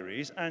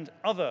theories and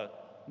other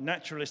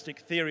naturalistic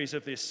theories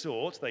of this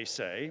sort, they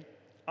say,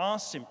 are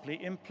simply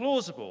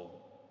implausible.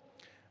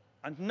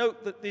 And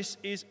note that this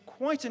is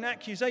quite an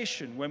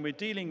accusation when we're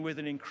dealing with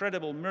an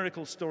incredible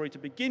miracle story to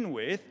begin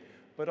with,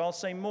 but I'll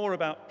say more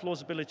about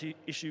plausibility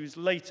issues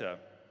later.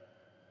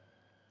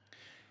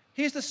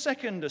 Here's the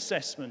second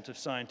assessment of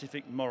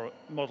scientific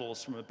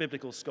models from a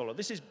biblical scholar.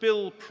 This is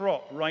Bill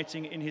Propp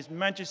writing in his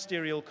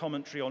magisterial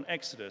commentary on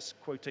Exodus,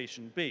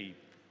 quotation B.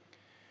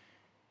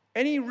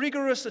 Any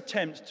rigorous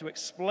attempt to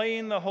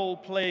explain the whole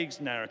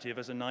plagues narrative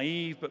as a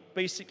naive but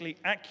basically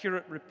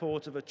accurate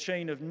report of a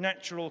chain of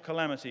natural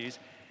calamities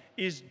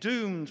is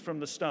doomed from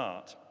the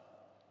start.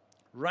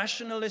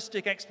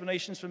 Rationalistic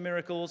explanations for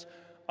miracles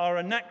are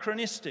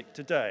anachronistic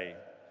today.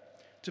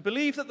 To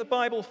believe that the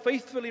Bible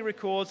faithfully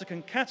records a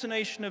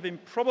concatenation of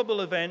improbable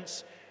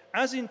events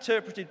as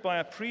interpreted by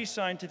a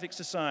pre-scientific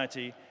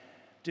society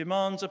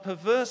demands a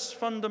perverse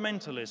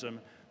fundamentalism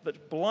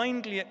that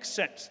blindly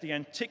accepts the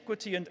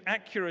antiquity and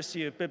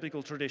accuracy of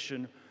biblical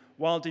tradition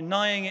while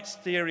denying its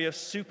theory of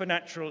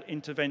supernatural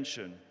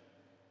intervention.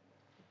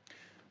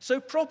 So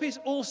Prop is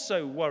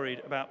also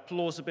worried about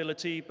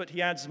plausibility, but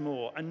he adds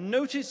more. And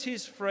notice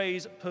his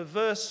phrase,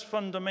 perverse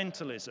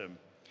fundamentalism.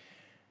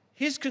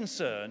 His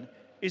concern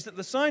is that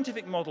the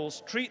scientific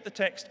models treat the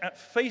text at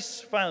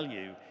face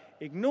value,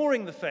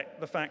 ignoring the fact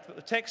that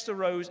the text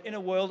arose in a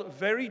world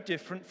very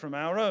different from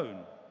our own.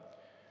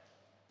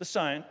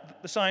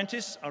 The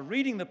scientists are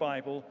reading the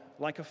Bible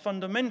like a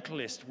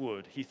fundamentalist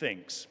would, he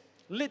thinks,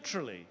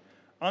 literally,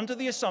 under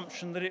the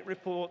assumption that it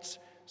reports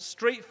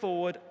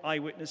straightforward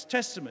eyewitness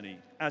testimony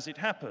as it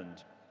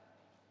happened.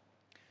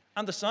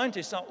 And the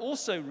scientists are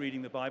also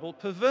reading the Bible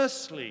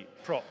perversely,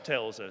 Prop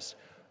tells us,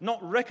 not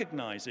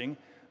recognizing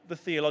the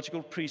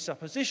theological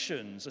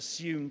presuppositions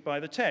assumed by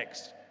the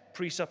text,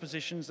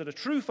 presuppositions that a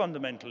true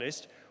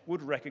fundamentalist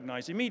would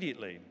recognize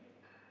immediately.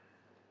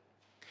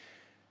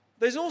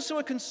 There's also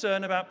a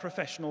concern about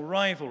professional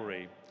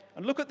rivalry.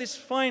 And look at this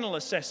final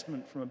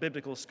assessment from a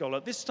biblical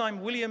scholar, this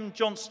time William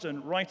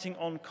Johnston writing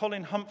on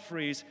Colin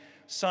Humphrey's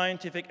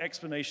scientific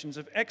explanations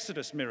of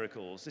Exodus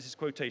miracles. This is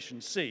quotation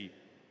C.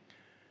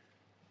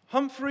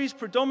 Humphrey's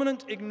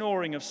predominant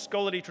ignoring of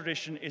scholarly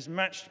tradition is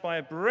matched by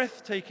a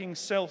breathtaking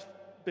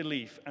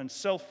self-belief and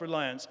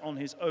self-reliance on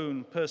his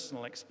own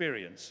personal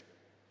experience.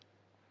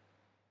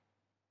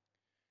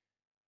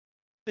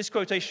 This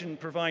quotation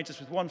provides us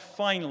with one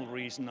final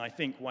reason, I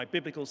think, why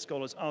biblical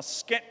scholars are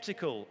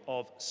skeptical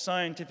of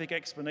scientific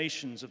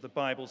explanations of the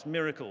Bible's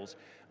miracles,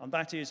 and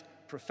that is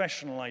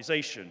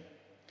professionalization.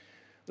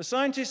 The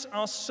scientists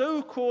are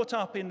so caught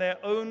up in their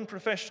own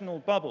professional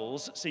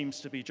bubbles,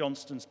 seems to be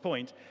Johnston's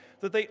point,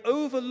 that they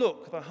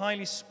overlook the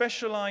highly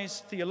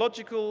specialized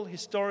theological,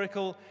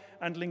 historical,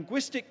 and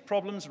linguistic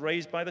problems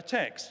raised by the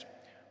text,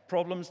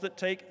 problems that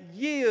take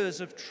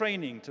years of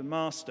training to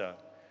master.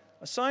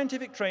 A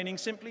scientific training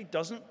simply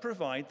doesn't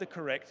provide the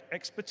correct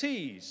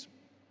expertise.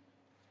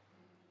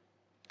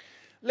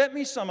 Let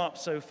me sum up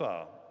so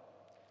far.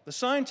 The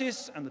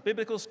scientists and the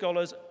biblical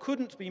scholars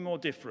couldn't be more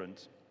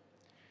different.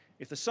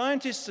 If the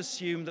scientists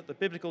assume that the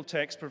biblical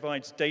text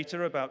provides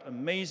data about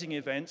amazing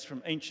events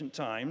from ancient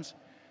times,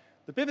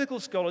 the biblical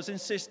scholars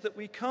insist that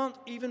we can't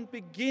even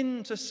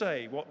begin to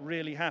say what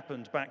really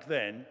happened back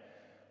then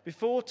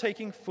before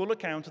taking full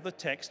account of the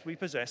text we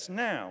possess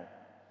now.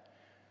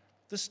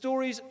 The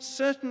stories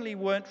certainly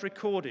weren't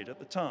recorded at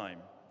the time.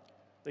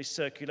 They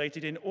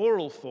circulated in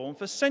oral form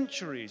for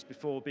centuries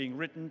before being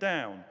written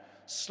down,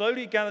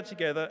 slowly gathered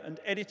together and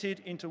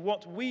edited into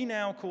what we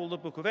now call the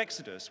Book of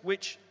Exodus,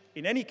 which,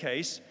 in any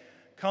case,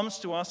 comes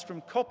to us from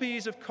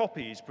copies of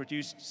copies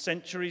produced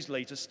centuries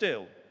later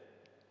still.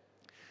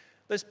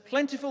 There's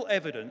plentiful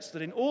evidence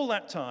that in all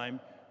that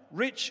time,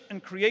 rich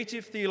and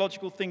creative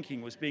theological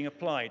thinking was being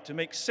applied to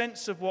make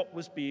sense of what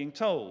was being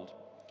told.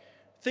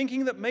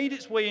 Thinking that made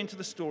its way into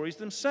the stories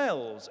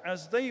themselves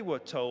as they were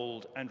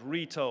told and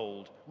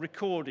retold,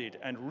 recorded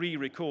and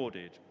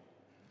re-recorded.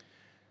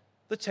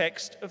 The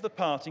text of the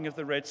parting of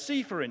the Red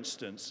Sea, for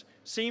instance,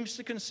 seems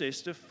to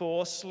consist of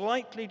 4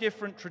 slightly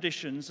different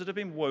traditions that have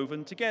been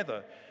woven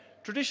together,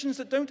 traditions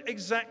that don't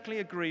exactly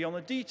agree on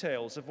the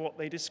details of what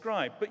they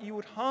describe, but you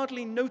would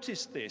hardly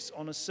notice this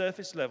on a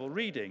surface-level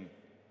reading.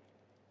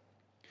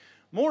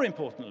 More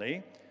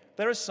importantly,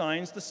 there are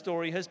signs the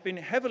story has been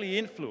heavily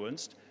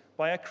influenced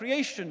by a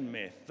creation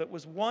myth that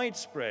was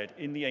widespread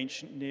in the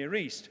ancient Near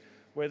East,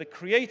 where the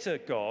creator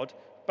god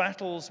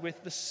battles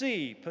with the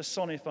sea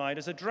personified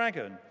as a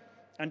dragon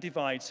and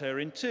divides her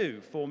in two,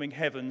 forming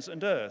heavens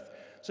and earth.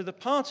 So the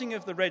parting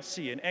of the Red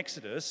Sea in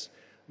Exodus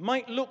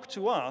might look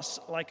to us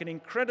like an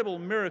incredible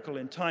miracle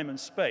in time and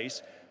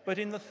space, but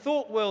in the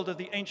thought world of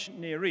the ancient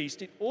Near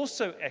East, it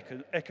also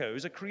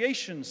echoes a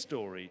creation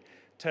story,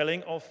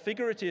 telling of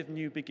figurative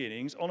new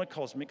beginnings on a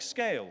cosmic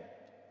scale.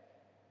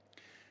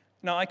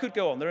 Now, I could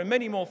go on. There are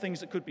many more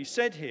things that could be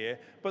said here,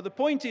 but the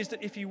point is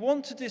that if you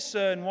want to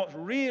discern what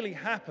really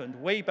happened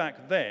way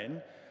back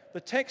then,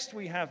 the text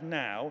we have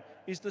now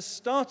is the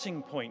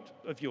starting point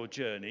of your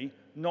journey,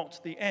 not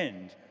the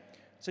end.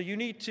 So you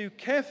need to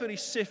carefully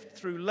sift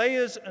through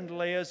layers and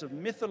layers of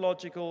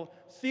mythological,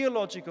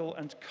 theological,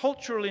 and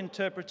cultural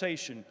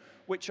interpretation,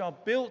 which are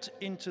built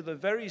into the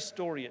very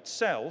story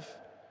itself,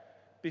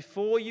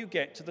 before you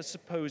get to the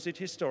supposed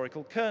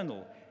historical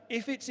kernel,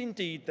 if it's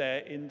indeed there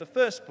in the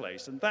first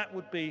place. And that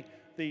would be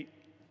the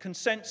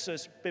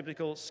consensus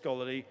biblical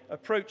scholarly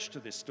approach to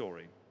this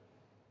story.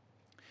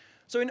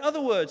 So in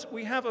other words,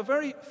 we have a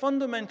very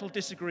fundamental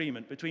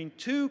disagreement between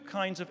two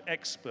kinds of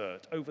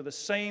expert over the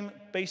same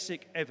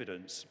basic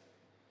evidence.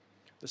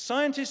 The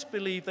scientists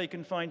believe they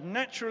can find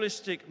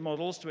naturalistic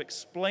models to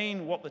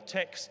explain what the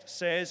text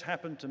says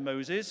happened to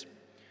Moses.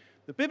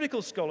 The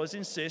biblical scholars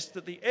insist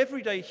that the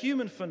everyday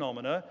human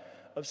phenomena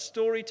of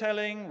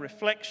storytelling,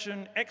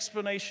 reflection,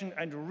 explanation,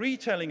 and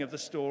retelling of the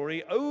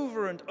story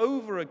over and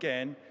over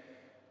again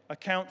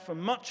account for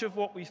much of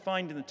what we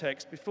find in the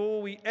text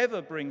before we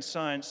ever bring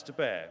science to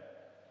bear.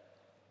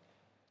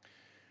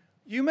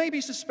 You may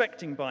be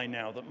suspecting by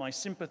now that my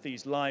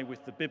sympathies lie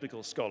with the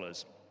biblical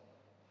scholars,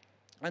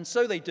 and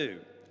so they do.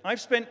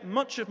 I've spent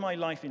much of my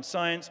life in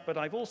science, but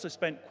I've also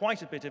spent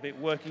quite a bit of it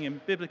working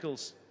in biblical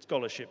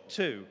scholarship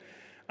too.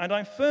 And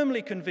I'm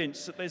firmly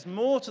convinced that there's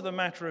more to the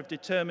matter of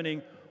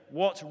determining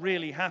what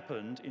really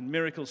happened in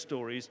miracle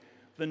stories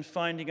than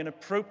finding an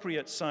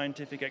appropriate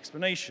scientific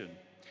explanation.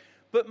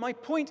 But my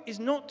point is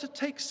not to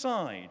take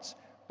sides,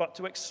 but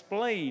to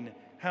explain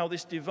how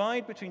this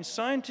divide between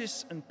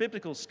scientists and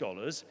biblical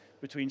scholars,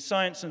 between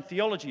science and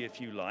theology,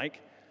 if you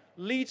like,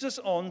 leads us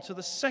on to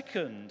the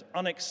second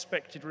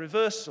unexpected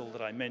reversal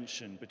that I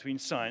mentioned between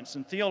science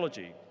and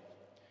theology.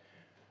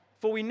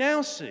 For we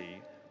now see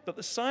that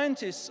the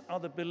scientists are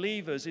the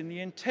believers in the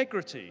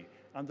integrity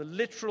and the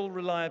literal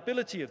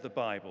reliability of the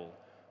Bible,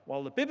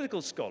 while the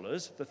biblical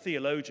scholars, the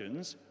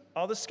theologians,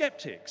 are the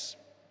skeptics.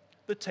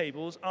 The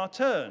tables are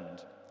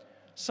turned.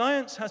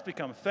 Science has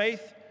become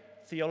faith,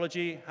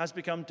 theology has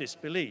become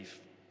disbelief.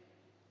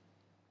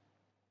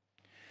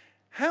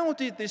 How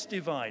did this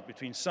divide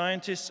between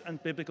scientists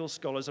and biblical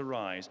scholars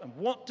arise, and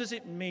what does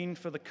it mean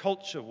for the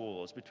culture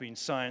wars between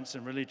science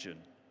and religion?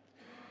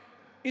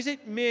 Is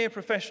it mere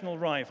professional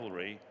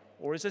rivalry,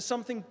 or is there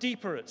something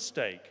deeper at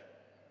stake?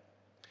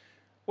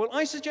 Well,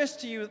 I suggest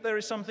to you that there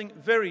is something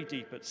very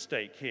deep at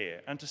stake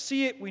here, and to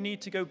see it we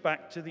need to go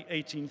back to the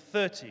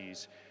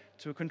 1830s,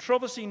 to a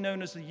controversy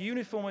known as the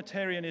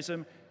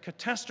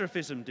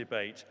uniformitarianism-catastrophism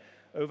debate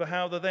over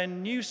how the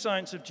then new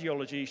science of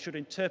geology should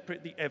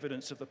interpret the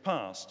evidence of the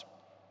past.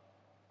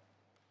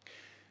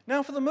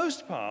 Now, for the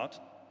most part,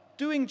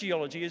 doing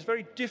geology is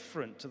very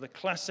different to the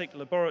classic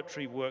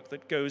laboratory work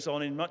that goes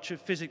on in much of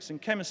physics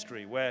and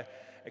chemistry, where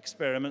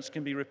experiments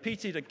can be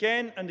repeated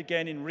again and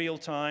again in real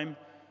time,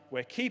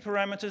 where key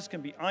parameters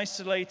can be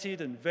isolated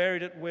and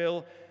varied at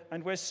will,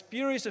 and where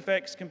spurious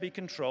effects can be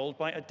controlled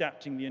by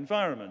adapting the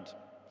environment.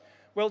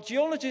 Well,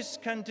 geologists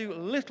can do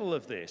little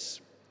of this.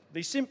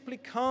 They simply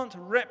can't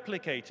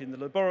replicate in the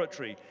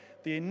laboratory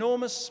the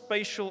enormous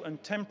spatial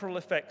and temporal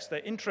effects they're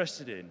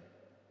interested in.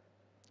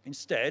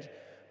 Instead,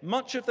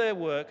 much of their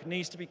work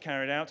needs to be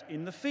carried out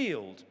in the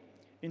field,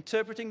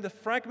 interpreting the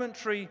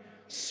fragmentary,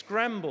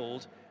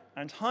 scrambled,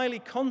 and highly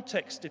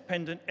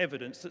context-dependent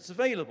evidence that's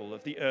available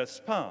of the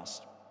Earth's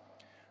past.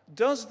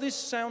 Does this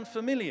sound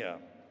familiar?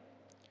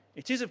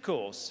 It is, of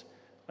course,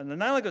 an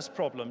analogous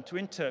problem to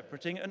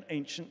interpreting an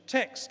ancient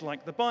text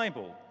like the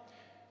Bible,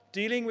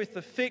 dealing with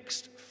the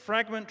fixed,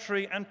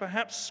 fragmentary, and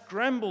perhaps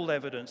scrambled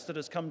evidence that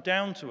has come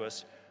down to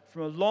us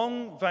from a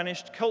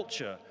long-vanished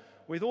culture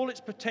with all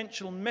its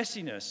potential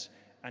messiness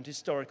and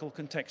historical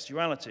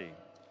contextuality.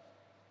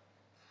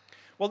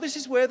 Well, this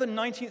is where the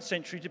 19th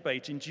century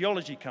debate in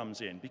geology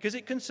comes in, because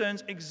it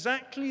concerns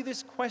exactly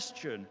this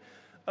question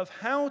of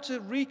how to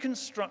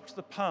reconstruct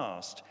the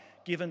past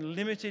given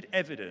limited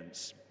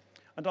evidence.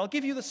 And I'll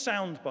give you the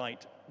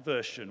soundbite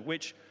version,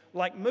 which,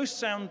 like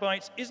most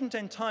soundbites, isn't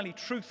entirely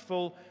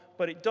truthful,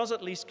 but it does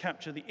at least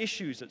capture the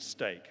issues at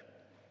stake.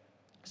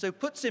 So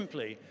put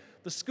simply,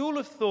 the school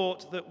of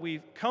thought that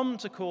we've come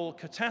to call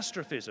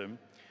catastrophism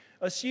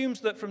assumes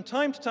that from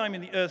time to time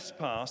in the Earth's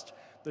past,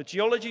 the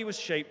geology was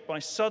shaped by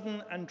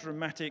sudden and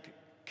dramatic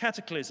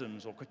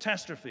cataclysms or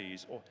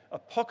catastrophes or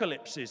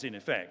apocalypses, in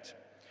effect,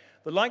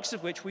 the likes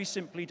of which we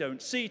simply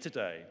don't see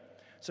today.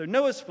 So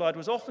Noah's flood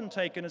was often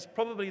taken as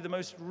probably the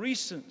most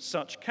recent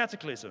such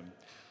cataclysm,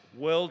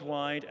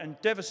 worldwide and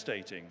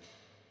devastating.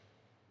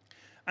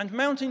 And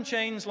mountain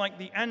chains like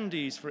the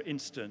Andes, for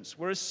instance,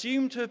 were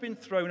assumed to have been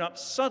thrown up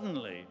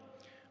suddenly,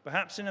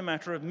 perhaps in a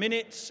matter of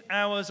minutes,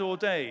 hours, or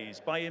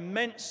days, by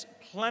immense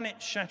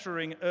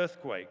planet-shattering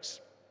earthquakes.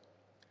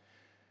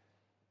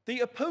 The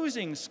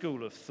opposing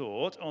school of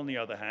thought, on the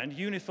other hand,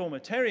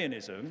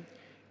 uniformitarianism,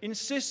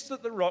 insists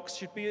that the rocks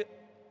should be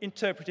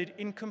interpreted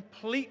in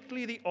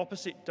completely the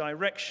opposite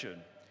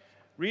direction,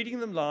 reading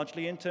them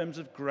largely in terms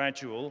of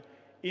gradual,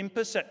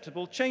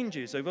 imperceptible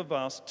changes over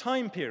vast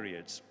time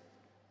periods.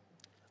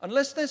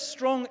 Unless there's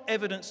strong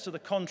evidence to the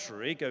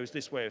contrary, goes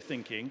this way of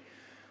thinking,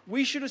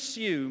 we should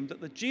assume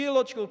that the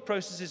geological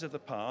processes of the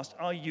past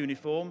are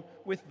uniform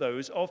with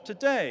those of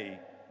today,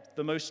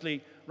 the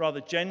mostly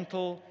rather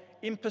gentle,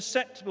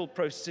 imperceptible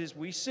processes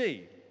we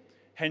see,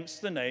 hence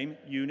the name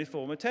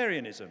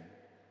uniformitarianism.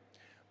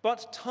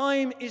 But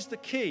time is the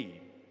key.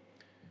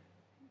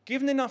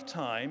 Given enough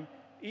time,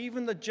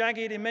 even the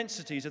jagged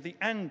immensities of the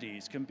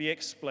Andes can be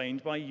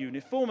explained by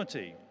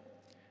uniformity.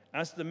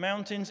 As the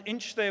mountains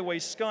inch their way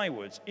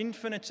skywards,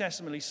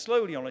 infinitesimally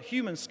slowly on a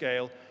human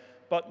scale,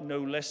 but no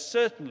less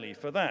certainly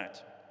for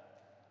that.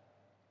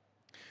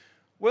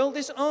 Well,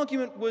 this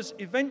argument was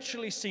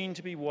eventually seen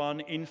to be one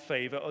in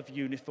favor of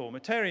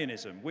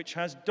uniformitarianism, which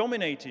has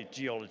dominated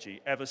geology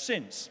ever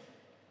since.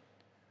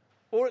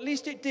 Or at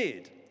least it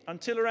did,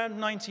 until around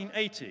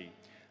 1980,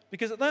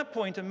 because at that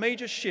point a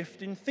major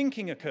shift in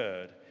thinking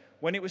occurred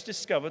when it was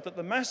discovered that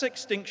the mass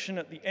extinction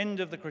at the end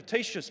of the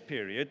Cretaceous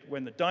period,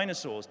 when the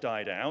dinosaurs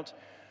died out,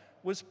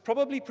 was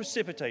probably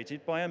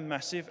precipitated by a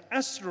massive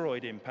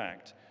asteroid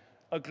impact,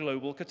 a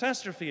global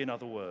catastrophe in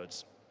other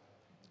words.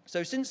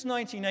 So since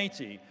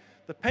 1980,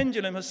 the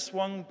pendulum has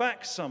swung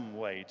back some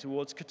way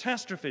towards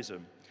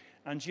catastrophism,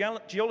 and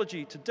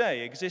geology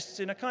today exists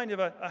in a kind of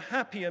a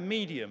happier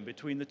medium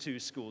between the two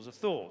schools of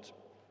thought.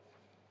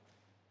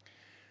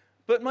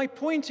 But my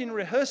point in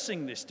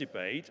rehearsing this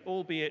debate,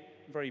 albeit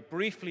very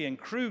briefly and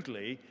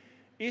crudely,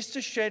 is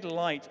to shed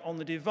light on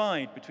the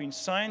divide between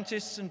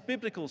scientists and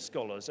biblical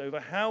scholars over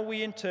how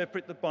we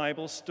interpret the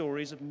Bible's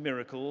stories of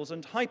miracles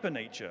and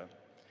hypernature.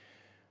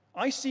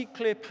 I see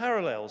clear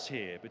parallels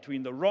here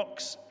between the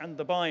rocks and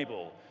the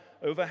Bible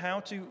over how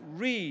to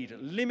read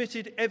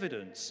limited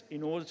evidence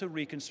in order to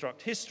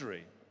reconstruct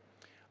history.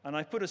 And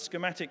I put a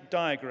schematic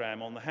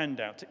diagram on the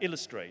handout to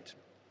illustrate.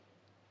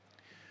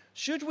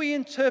 Should we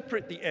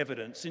interpret the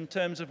evidence in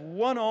terms of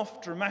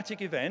one-off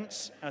dramatic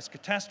events, as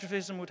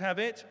catastrophism would have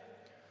it,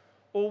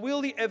 or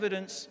will the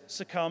evidence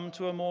succumb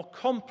to a more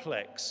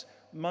complex,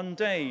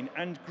 mundane,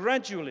 and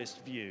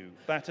gradualist view,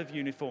 that of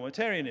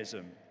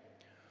uniformitarianism?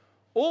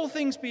 All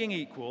things being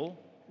equal,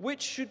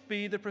 which should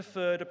be the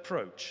preferred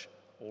approach,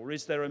 or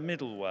is there a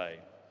middle way?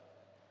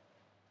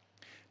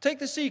 Take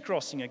the sea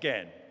crossing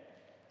again.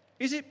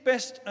 Is it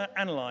best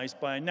analysed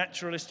by a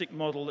naturalistic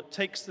model that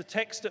takes the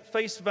text at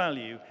face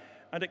value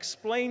and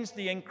explains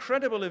the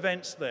incredible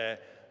events there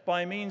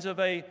by means of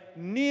a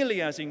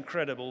nearly as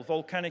incredible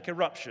volcanic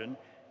eruption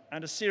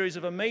and a series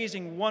of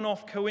amazing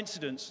one-off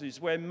coincidences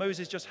where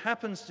Moses just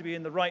happens to be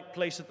in the right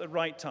place at the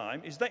right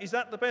time? Is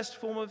that the best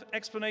form of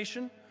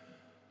explanation?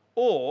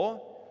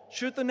 Or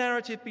should the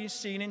narrative be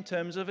seen in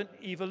terms of an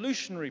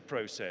evolutionary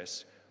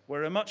process,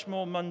 where a much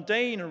more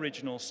mundane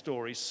original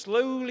story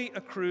slowly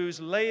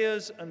accrues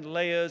layers and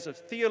layers of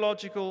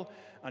theological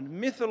and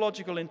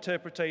mythological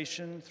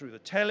interpretation through the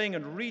telling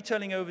and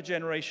retelling over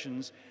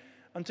generations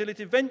until it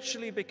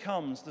eventually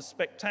becomes the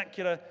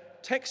spectacular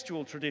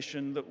textual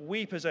tradition that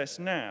we possess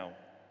now?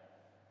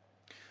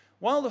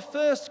 While the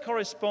first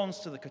corresponds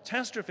to the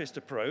catastrophist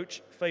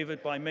approach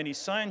favored by many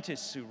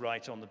scientists who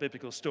write on the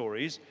biblical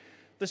stories,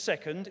 the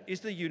second is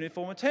the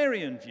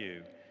uniformitarian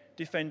view,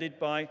 defended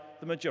by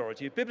the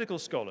majority of biblical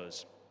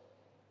scholars.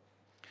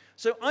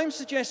 So I'm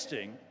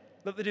suggesting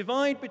that the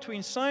divide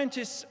between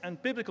scientists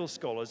and biblical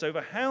scholars over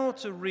how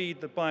to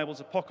read the Bible's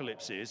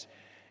apocalypses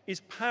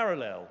is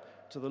parallel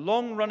to the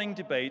long-running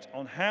debate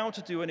on how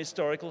to do an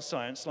historical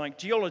science like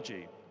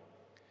geology.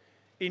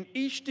 In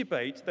each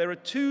debate, there are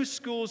two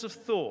schools of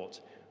thought,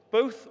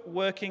 both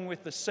working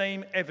with the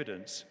same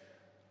evidence,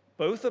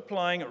 both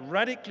applying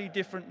radically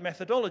different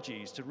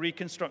methodologies to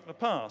reconstruct the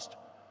past,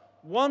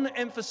 one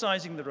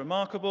emphasizing the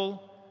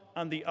remarkable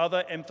and the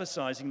other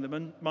emphasizing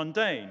the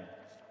mundane.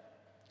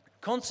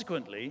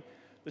 Consequently,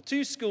 the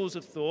two schools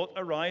of thought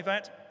arrive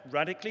at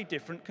radically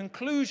different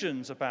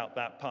conclusions about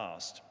that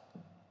past.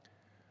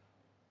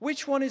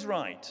 Which one is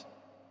right?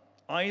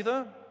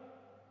 Either?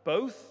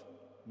 Both?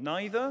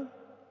 Neither?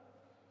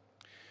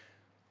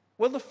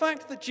 Well, the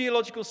fact that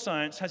geological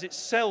science has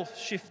itself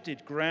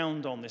shifted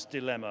ground on this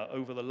dilemma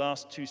over the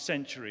last 2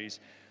 centuries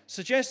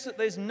suggests that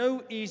there's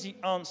no easy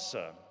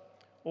answer,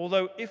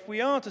 although if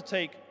we are to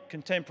take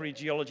contemporary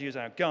geology as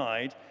our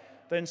guide,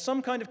 then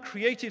some kind of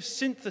creative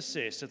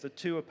synthesis of the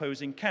two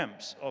opposing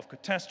camps of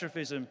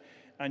catastrophism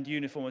and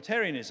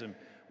uniformitarianism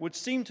would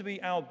seem to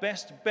be our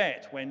best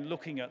bet when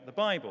looking at the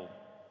Bible.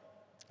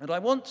 And I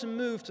want to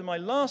move to my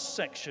last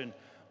section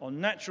on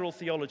natural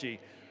theology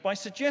by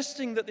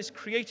suggesting that this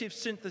creative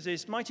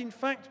synthesis might in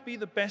fact be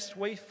the best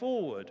way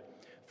forward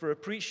for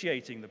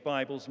appreciating the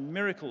Bible's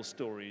miracle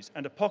stories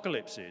and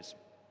apocalypses.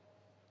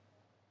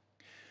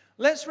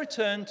 Let's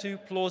return to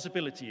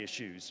plausibility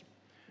issues.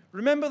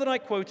 Remember that I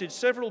quoted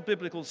several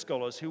biblical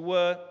scholars who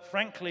were,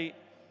 frankly,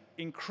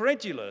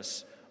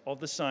 incredulous of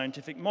the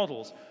scientific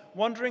models,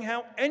 wondering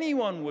how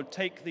anyone would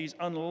take these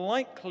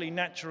unlikely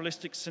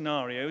naturalistic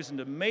scenarios and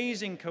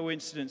amazing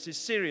coincidences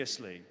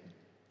seriously.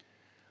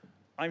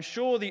 I'm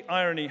sure the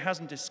irony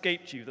hasn't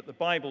escaped you that the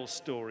Bible's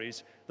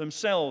stories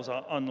themselves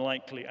are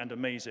unlikely and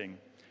amazing.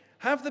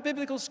 Have the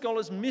biblical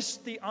scholars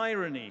missed the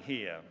irony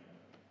here?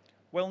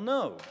 Well,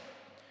 no.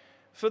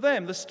 For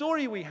them, the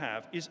story we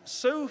have is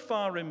so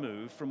far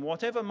removed from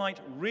whatever might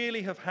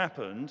really have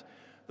happened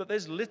that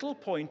there's little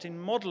point in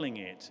modeling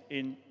it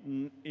in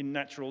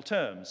natural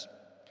terms.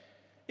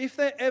 If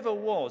there ever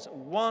was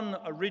one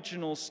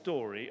original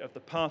story of the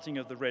parting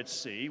of the Red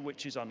Sea,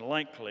 which is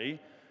unlikely,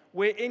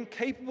 we're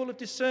incapable of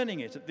discerning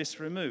it at this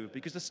remove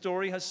because the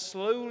story has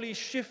slowly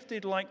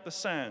shifted like the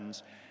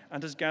sands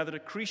and has gathered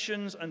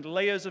accretions and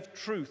layers of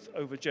truth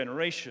over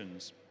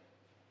generations.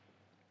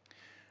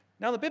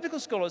 Now, the biblical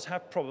scholars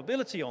have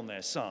probability on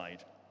their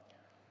side.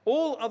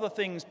 All other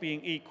things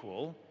being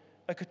equal,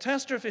 a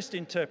catastrophist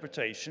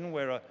interpretation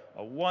where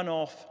a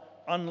one-off,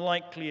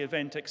 unlikely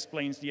event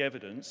explains the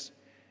evidence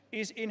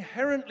is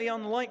inherently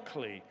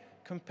unlikely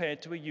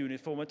compared to a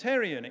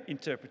uniformitarian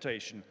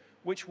interpretation,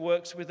 which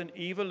works with an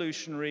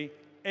evolutionary,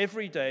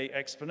 everyday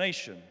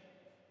explanation.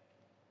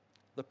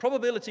 The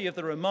probability of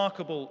the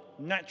remarkable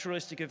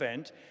naturalistic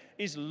event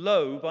is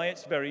low by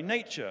its very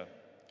nature.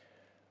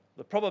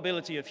 The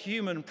probability of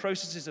human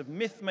processes of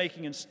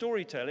myth-making and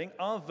storytelling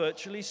are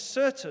virtually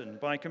certain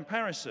by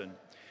comparison.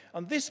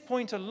 And this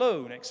point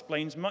alone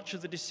explains much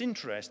of the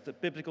disinterest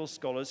that biblical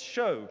scholars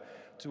show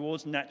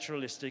towards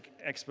naturalistic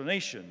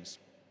explanations.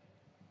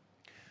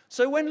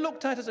 So when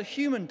looked at as a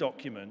human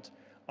document,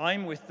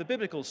 I'm with the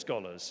biblical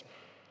scholars.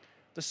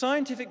 The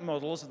scientific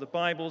models of the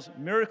Bible's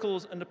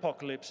miracles and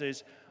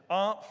apocalypses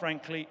are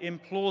frankly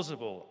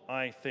implausible,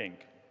 I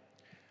think.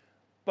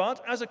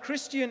 But as a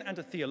Christian and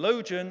a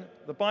theologian,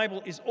 the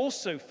Bible is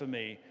also, for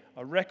me,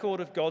 a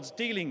record of God's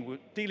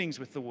dealings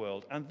with the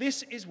world, and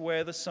this is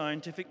where the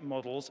scientific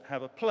models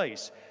have a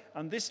place.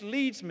 And this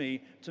leads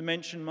me to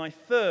mention my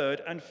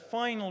third and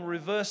final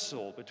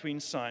reversal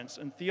between science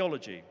and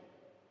theology.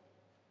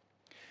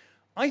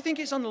 I think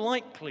it's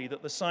unlikely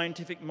that the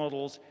scientific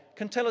models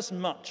can tell us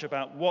much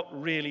about what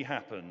really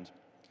happened.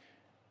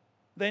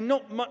 They're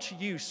not much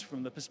use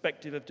from the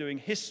perspective of doing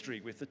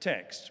history with the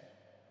text.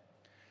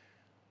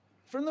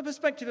 From the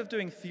perspective of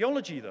doing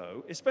theology,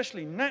 though,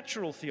 especially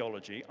natural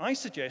theology, I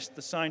suggest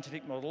the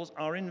scientific models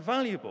are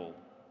invaluable.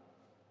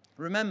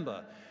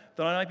 Remember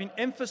that I've been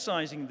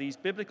emphasizing these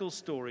biblical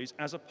stories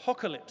as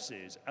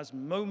apocalypses, as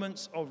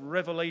moments of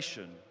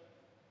revelation.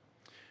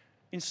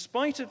 In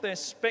spite of their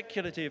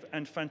speculative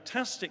and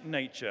fantastic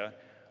nature,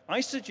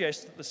 I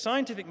suggest that the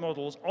scientific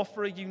models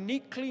offer a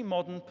uniquely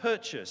modern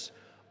purchase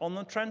on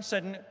the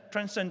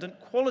transcendent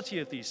quality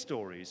of these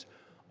stories,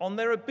 on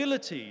their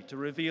ability to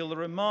reveal the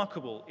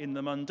remarkable in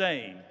the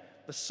mundane,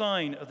 the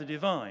sign of the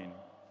divine.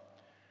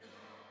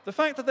 The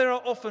fact that there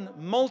are often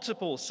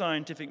multiple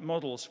scientific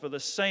models for the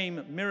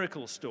same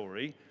miracle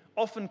story,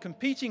 often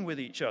competing with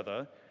each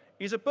other,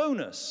 is a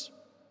bonus,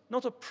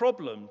 not a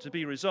problem to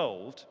be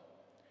resolved.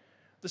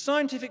 The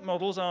scientific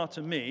models are,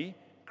 to me,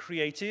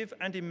 creative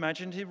and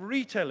imaginative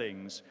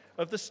retellings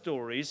of the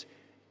stories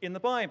in the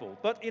Bible,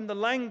 but in the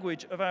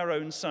language of our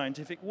own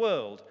scientific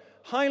world,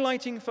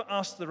 highlighting for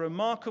us the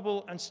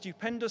remarkable and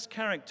stupendous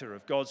character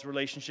of God's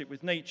relationship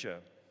with nature.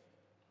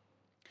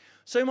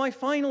 So my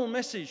final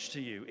message to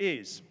you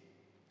is,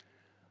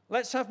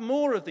 let's have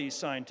more of these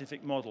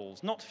scientific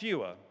models, not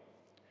fewer.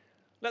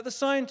 Let the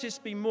scientists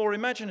be more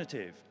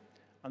imaginative,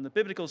 and the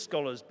biblical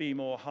scholars be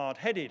more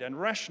hard-headed and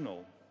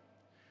rational.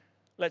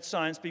 Let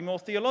science be more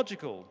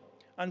theological,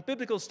 and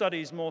biblical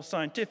studies more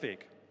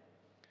scientific.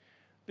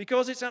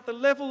 Because it's at the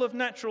level of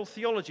natural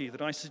theology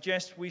that I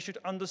suggest we should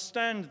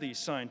understand these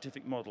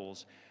scientific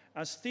models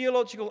as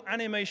theological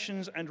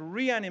animations and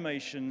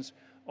reanimations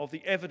of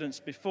the evidence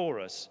before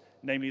us,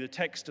 namely the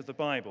text of the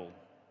Bible.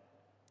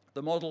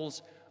 The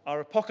models are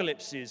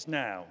apocalypses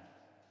now.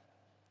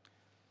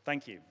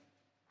 Thank you.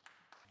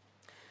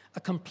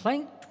 A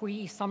complaint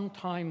we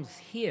sometimes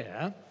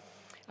hear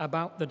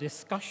about the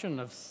discussion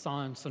of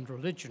science and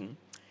religion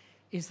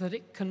is that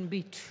it can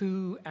be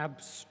too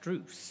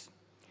abstruse,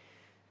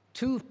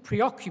 too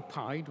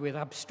preoccupied with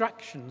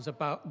abstractions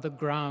about the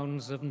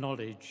grounds of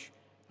knowledge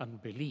and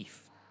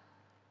belief.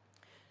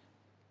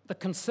 The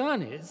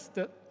concern is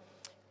that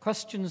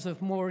questions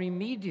of more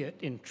immediate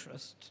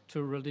interest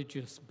to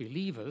religious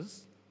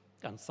believers,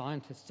 and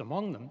scientists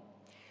among them,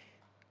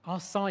 are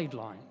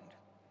sidelined.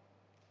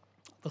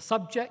 The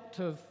subject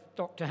of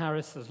Dr.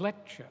 Harris's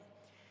lecture,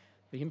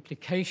 the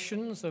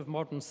implications of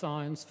modern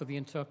science for the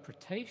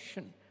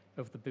interpretation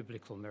of the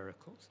biblical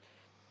miracles,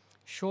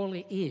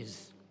 surely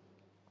is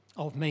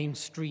of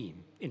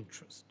mainstream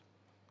interest.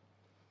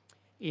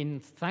 In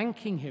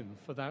thanking him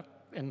for that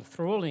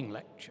enthralling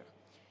lecture,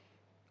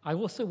 I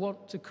also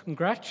want to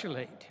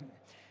congratulate him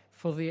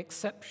for the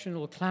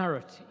exceptional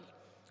clarity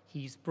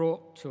he's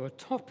brought to a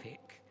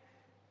topic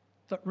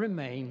that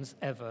remains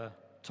ever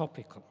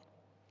topical.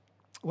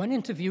 When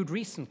interviewed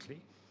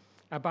recently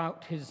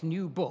about his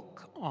new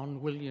book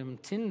on William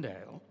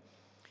Tyndale,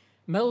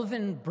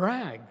 Melvyn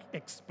Bragg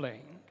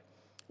explained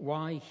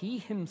why he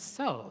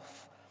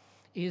himself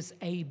is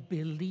a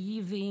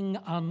believing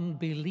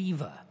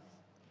unbeliever.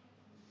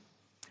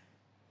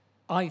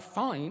 I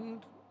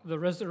find the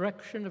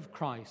resurrection of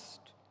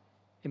Christ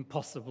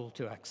impossible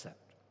to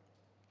accept.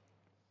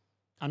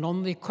 And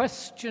on the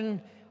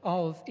question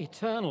of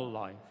eternal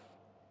life,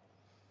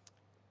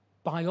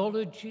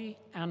 biology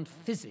and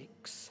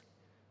physics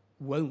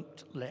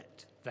won't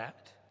let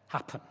that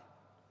happen.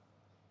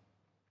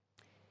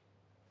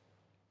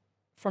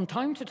 From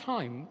time to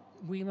time,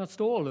 we must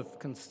all have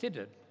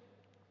considered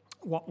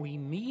what we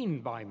mean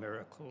by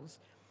miracles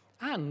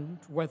and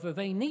whether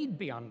they need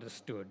be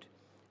understood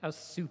as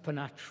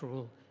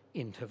supernatural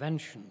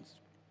interventions.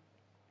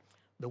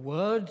 The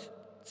word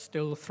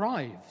still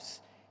thrives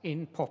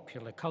in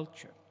popular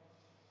culture,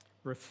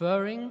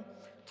 referring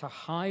to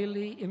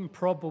highly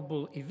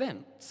improbable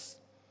events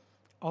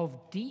of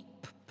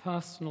deep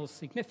personal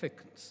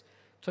significance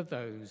to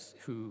those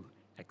who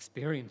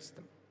experience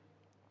them.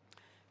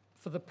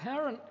 For the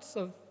parents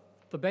of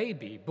the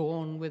baby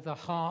born with a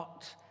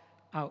heart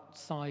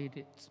outside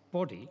its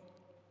body,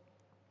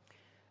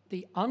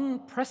 the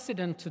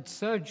unprecedented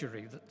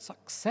surgery that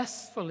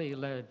successfully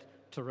led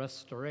to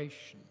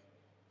restoration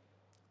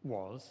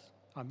was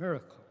a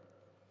miracle.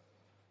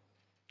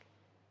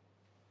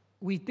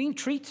 We've been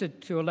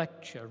treated to a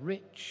lecture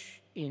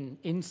rich in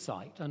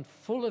insight and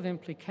full of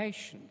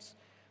implications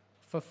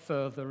for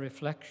further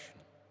reflection.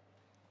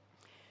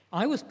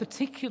 I was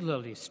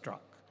particularly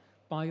struck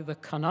by the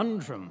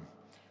conundrum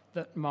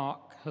that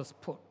Mark has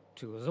put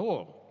to us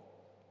all.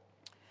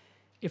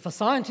 If a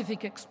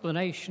scientific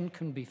explanation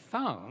can be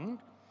found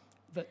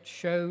that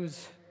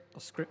shows a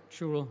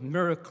scriptural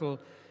miracle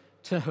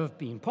to have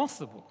been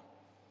possible,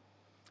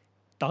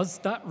 does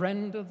that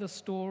render the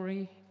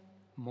story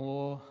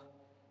more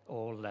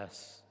or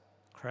less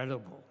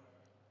credible?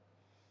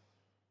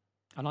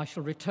 And I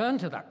shall return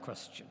to that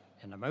question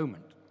in a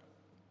moment.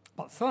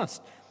 But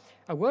first,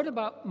 a word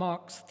about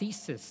Mark's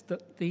thesis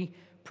that the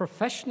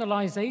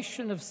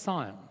professionalization of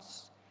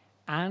science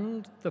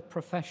and the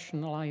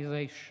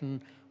professionalization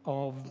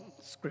of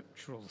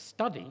scriptural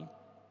study,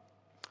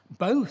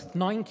 both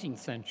 19th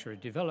century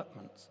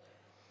developments,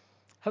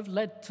 have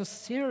led to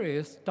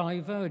serious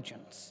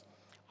divergence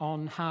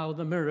on how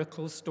the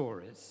miracle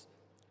stories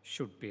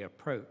should be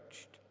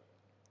approached.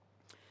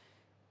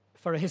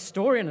 For a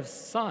historian of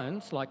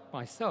science like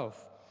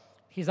myself,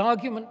 his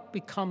argument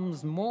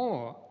becomes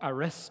more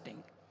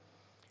arresting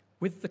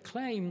with the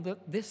claim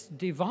that this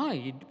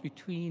divide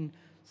between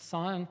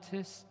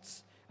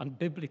scientists and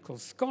biblical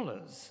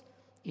scholars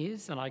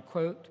is, and I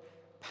quote,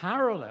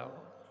 parallel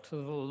to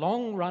the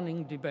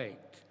long-running debate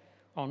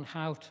on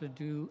how to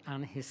do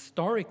an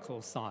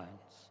historical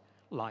science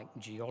like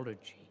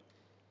geology.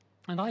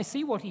 And I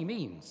see what he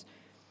means.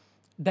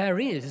 There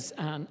is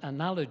an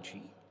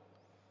analogy.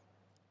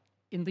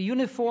 In the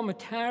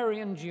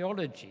uniformitarian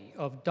geology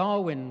of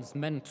Darwin's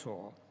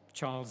mentor,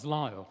 Charles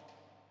Lyell,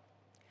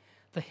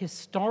 the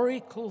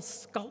historical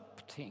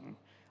sculpting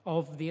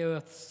of the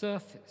Earth's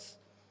surface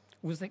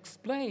was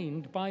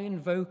explained by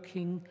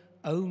invoking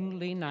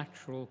only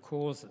natural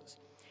causes,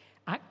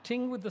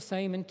 acting with the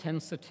same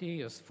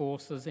intensity as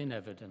forces in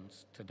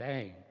evidence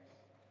today.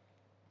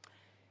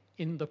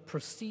 In the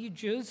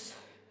procedures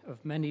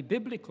of many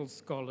biblical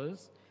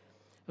scholars,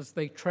 as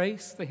they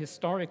trace the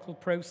historical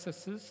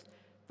processes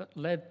that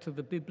led to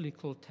the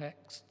biblical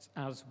texts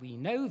as we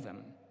know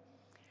them,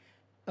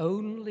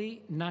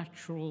 only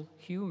natural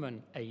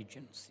human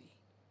agency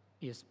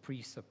is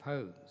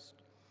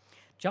presupposed.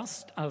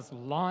 Just as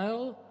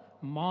Lyell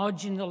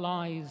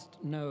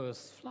marginalized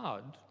Noah's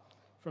flood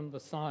from the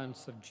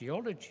science of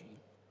geology,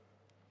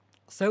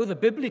 so the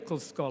biblical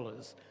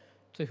scholars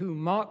to whom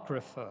Mark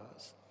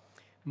refers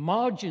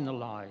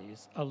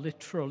marginalize a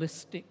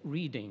literalistic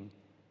reading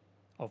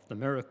of the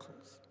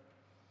miracles.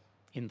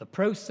 In the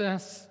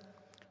process,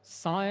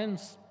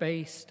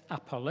 science-based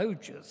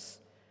apologias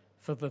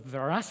for the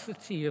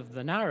veracity of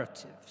the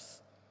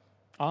narratives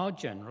are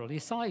generally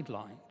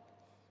sidelined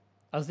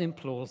as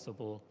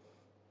implausible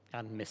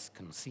and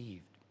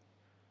misconceived.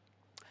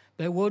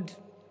 There would,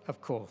 of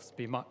course,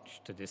 be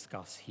much to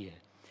discuss here,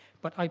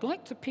 but I'd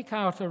like to pick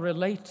out a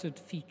related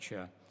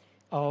feature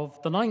of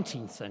the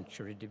 19th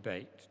century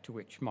debate to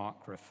which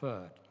Mark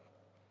referred.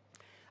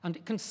 And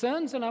it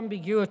concerns an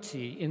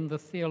ambiguity in the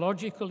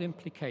theological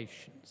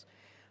implications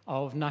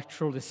of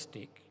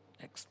naturalistic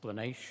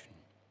explanation.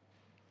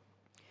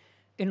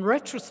 In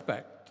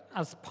retrospect,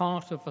 as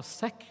part of a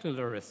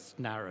secularist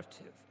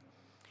narrative,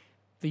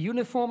 the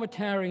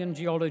uniformitarian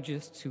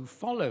geologists who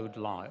followed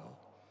Lyell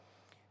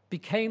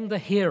became the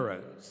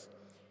heroes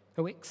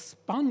who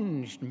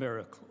expunged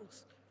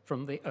miracles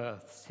from the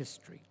Earth's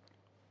history.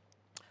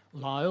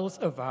 Lyell's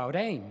avowed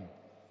aim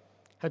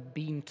had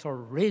been to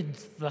rid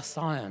the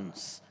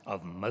science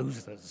of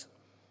Moses.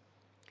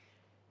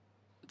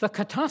 The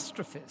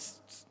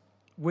catastrophists,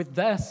 with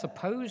their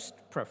supposed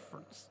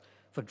preference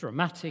for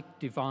dramatic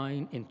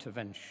divine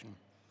intervention,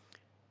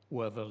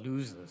 were the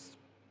losers.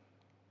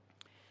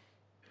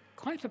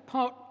 Quite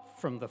apart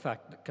from the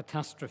fact that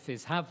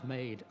catastrophes have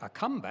made a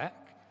comeback,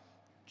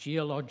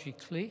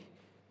 geologically,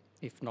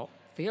 if not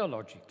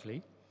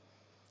theologically,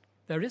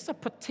 there is a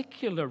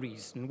particular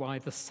reason why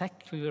the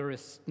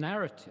secularist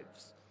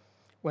narratives,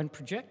 when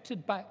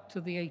projected back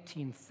to the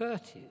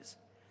 1830s,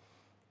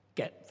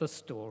 get the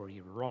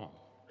story wrong.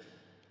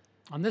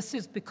 And this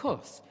is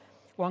because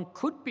one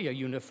could be a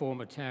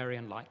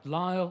uniformitarian like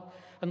Lyell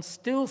and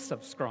still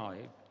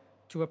subscribe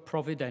to a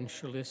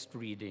providentialist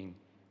reading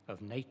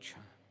of nature.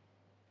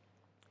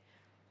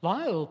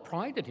 Lyell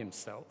prided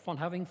himself on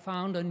having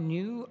found a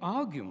new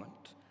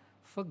argument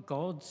for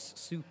God's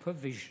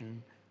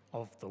supervision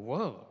of the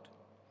world.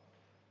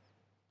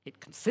 It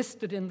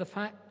consisted in the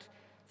fact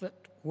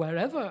that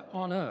wherever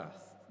on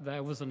Earth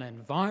there was an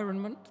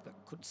environment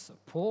that could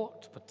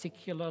support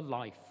particular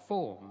life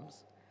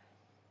forms,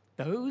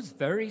 those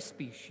very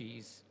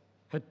species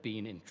had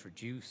been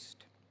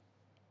introduced.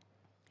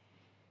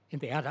 In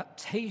the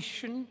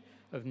adaptation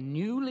of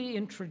newly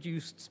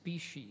introduced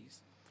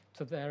species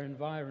to their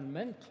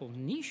environmental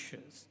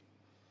niches,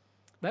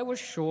 there was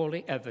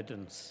surely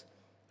evidence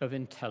of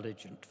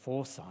intelligent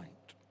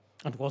foresight.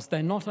 And was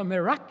there not a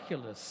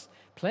miraculous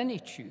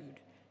plenitude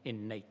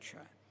in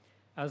nature,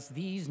 as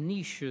these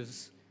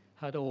niches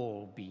had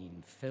all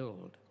been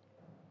filled?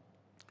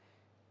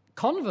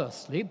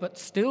 Conversely, but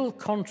still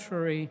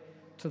contrary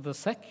to the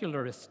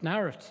secularist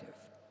narrative,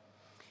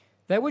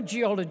 there were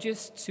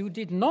geologists who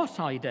did not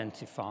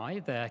identify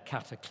their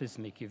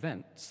cataclysmic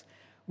events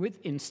with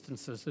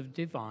instances of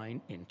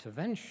divine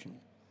intervention,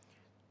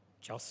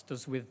 just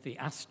as with the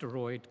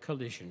asteroid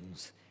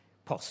collisions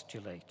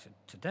postulated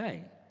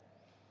today.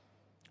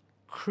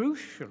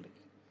 Crucially,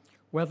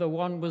 whether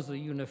one was a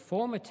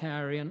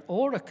uniformitarian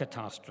or a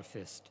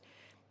catastrophist,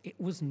 it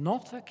was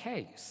not a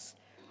case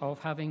of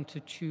having to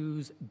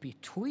choose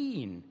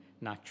between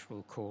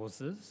natural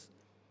causes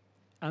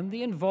and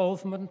the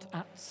involvement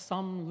at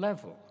some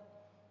level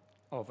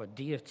of a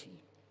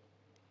deity.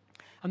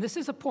 And this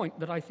is a point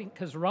that I think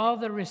has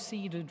rather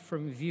receded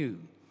from view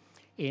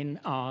in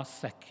our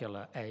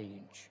secular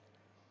age.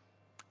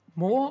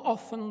 More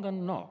often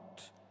than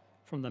not,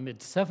 from the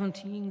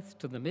mid-17th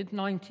to the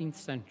mid-19th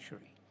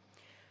century,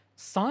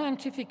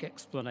 scientific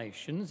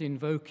explanations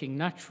invoking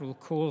natural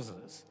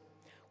causes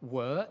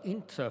were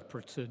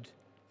interpreted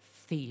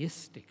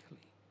theistically.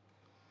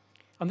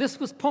 And this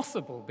was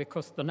possible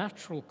because the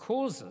natural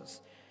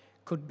causes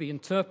could be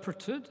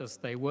interpreted, as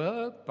they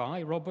were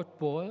by Robert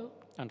Boyle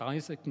and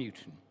Isaac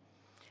Newton,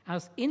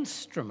 as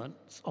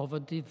instruments of a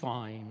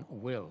divine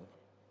will.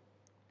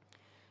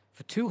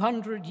 For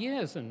 200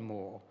 years and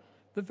more,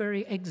 the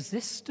very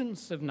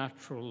existence of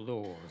natural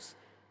laws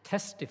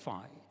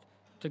testified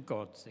to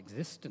God's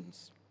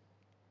existence.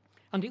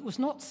 And it was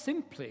not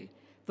simply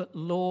that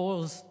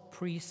laws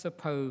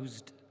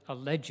presupposed a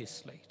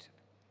legislator.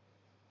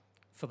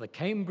 For the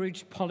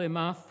Cambridge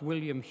polymath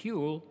William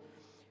Whewell,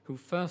 who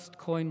first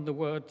coined the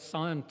word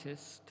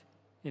scientist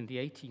in the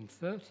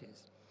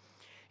 1830s,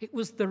 it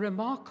was the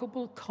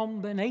remarkable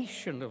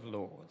combination of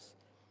laws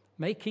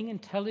making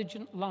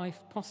intelligent life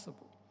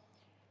possible,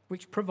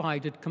 which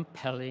provided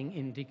compelling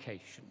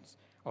indications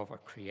of a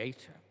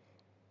creator.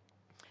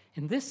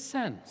 In this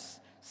sense,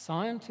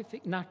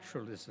 scientific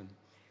naturalism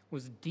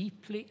was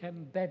deeply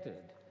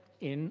embedded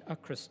in a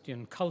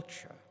Christian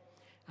culture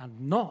and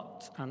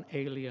not an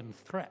alien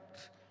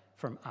threat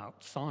from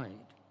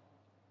outside.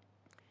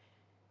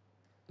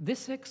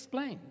 This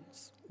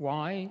explains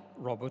why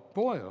Robert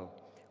Boyle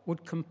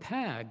would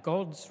compare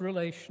God's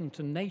relation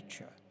to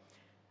nature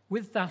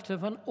with that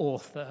of an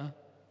author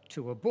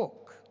to a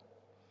book.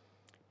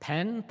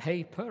 Pen,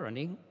 paper, and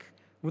ink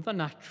were the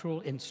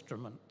natural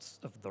instruments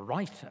of the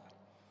writer,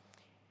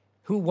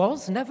 who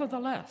was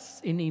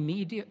nevertheless in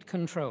immediate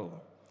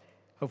control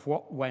of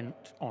what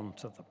went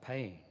onto the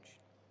page.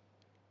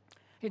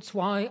 It's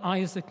why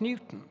Isaac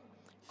Newton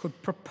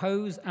could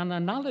propose an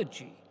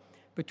analogy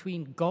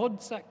between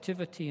God's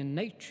activity in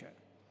nature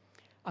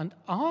and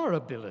our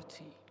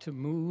ability to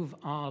move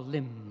our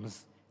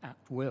limbs at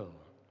will.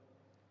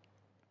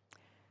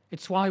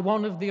 It's why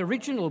one of the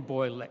original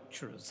Boyle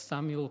lecturers,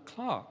 Samuel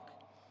Clarke,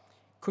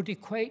 could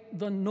equate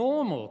the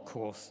normal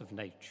course of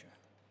nature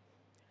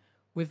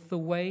with the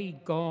way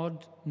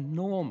God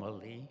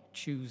normally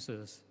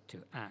chooses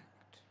to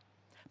act,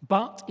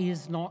 but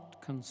is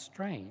not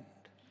constrained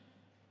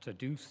to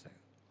do so.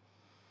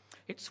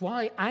 It's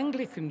why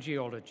Anglican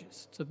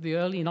geologists of the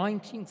early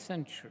 19th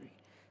century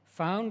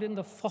found in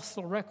the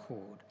fossil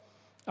record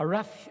a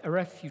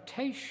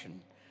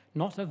refutation,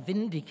 not a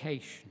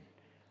vindication,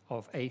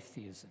 of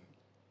atheism.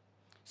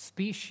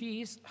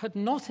 Species had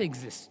not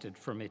existed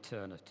from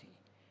eternity,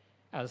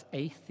 as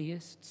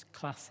atheists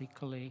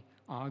classically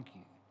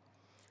argue.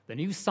 The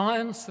new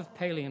science of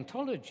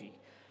paleontology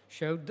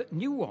showed that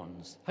new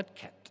ones had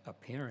kept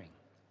appearing.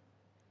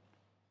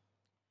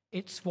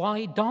 It's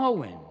why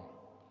Darwin,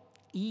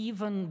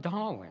 even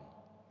Darwin,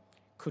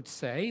 could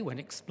say, when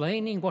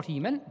explaining what he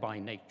meant by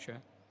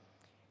nature,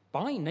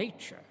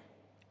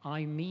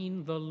 I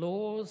mean the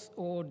laws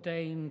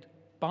ordained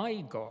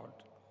by God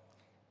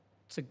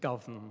to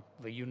govern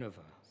the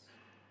universe.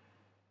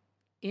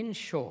 In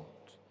short,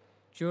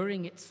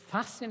 during its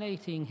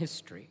fascinating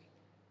history,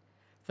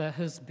 there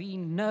has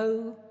been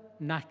no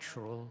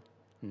natural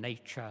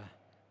nature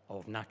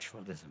of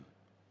naturalism.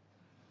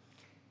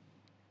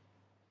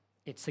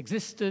 It's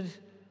existed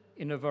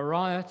in a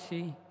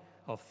variety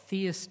of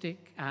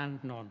theistic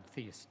and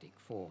non-theistic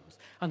forms.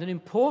 And an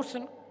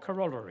important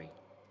corollary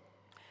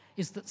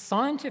is that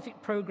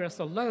scientific progress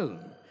alone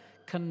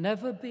can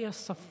never be a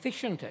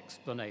sufficient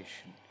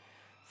explanation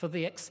for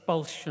the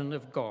expulsion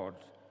of God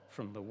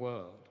from the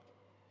world.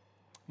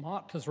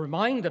 Mark has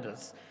reminded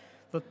us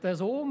that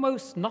there's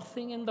almost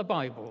nothing in the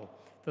Bible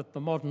that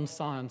the modern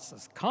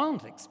sciences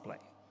can't explain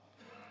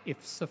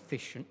if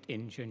sufficient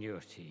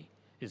ingenuity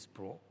is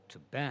brought to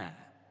bear.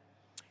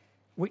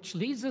 Which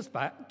leads us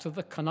back to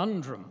the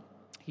conundrum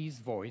he's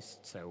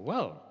voiced so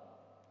well.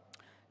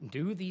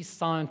 Do these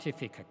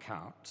scientific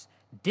accounts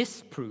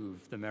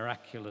disprove the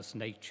miraculous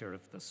nature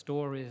of the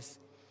stories,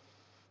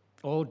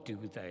 or do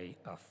they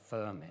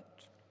affirm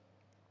it?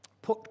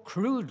 Put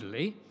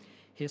crudely,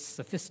 his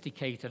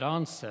sophisticated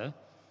answer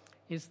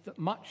is that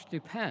much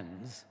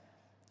depends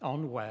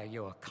on where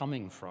you're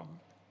coming from.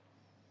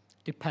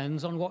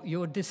 Depends on what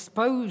you're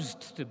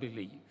disposed to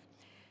believe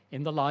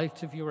in the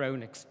light of your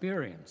own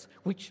experience,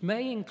 which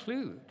may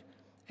include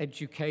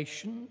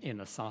education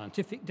in a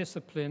scientific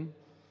discipline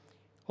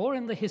or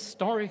in the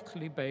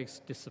historically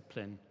based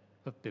discipline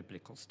of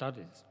biblical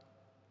studies.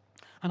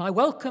 And I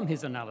welcome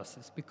his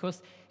analysis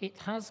because it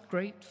has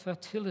great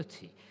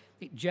fertility.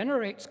 It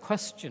generates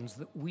questions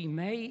that we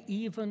may,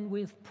 even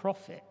with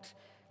profit,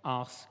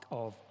 ask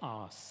of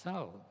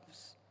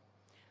ourselves.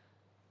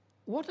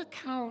 What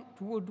account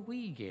would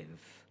we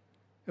give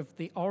of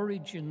the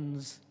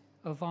origins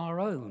of our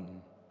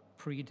own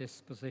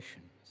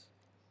predispositions?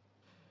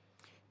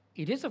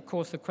 It is, of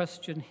course, a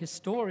question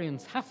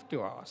historians have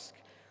to ask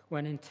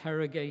when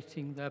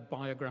interrogating their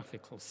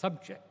biographical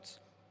subjects.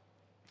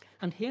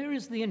 And here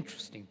is the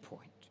interesting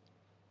point,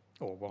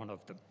 or one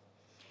of them.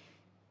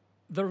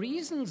 The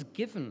reasons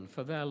given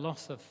for their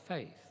loss of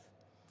faith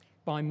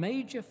by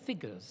major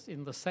figures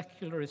in the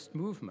secularist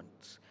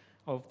movements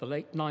of the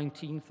late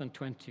 19th and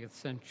 20th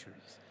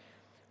centuries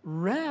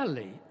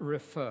rarely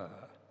refer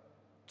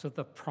to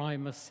the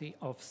primacy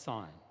of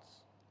science.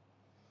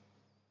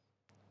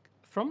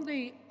 From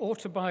the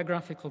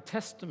autobiographical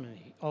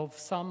testimony of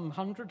some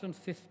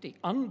 150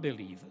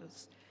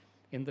 unbelievers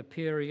in the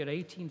period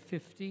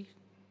 1850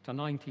 to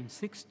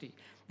 1960,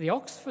 the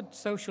Oxford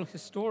social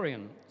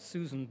historian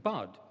Susan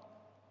Budd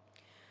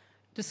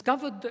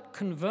discovered that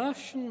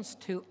conversions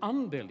to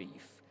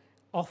unbelief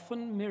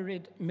often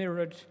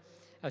mirrored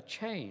a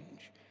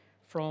change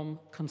from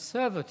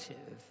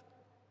conservative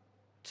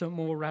to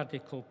more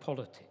radical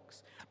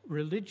politics.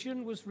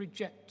 Religion was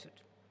rejected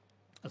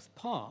as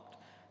part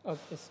of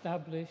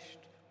established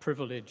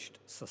privileged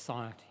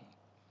society.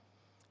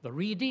 The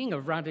reading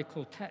of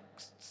radical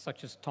texts,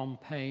 such as Tom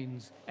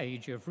Paine's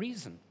Age of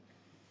Reason,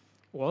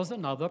 was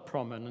another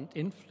prominent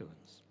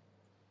influence.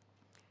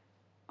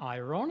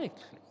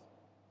 Ironically,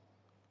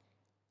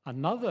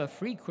 another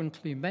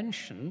frequently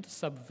mentioned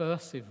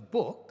subversive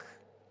book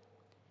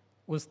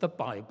was the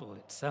Bible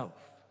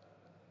itself.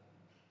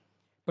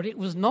 But it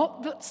was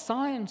not that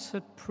science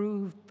had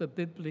proved the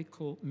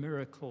biblical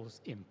miracles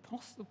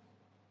impossible.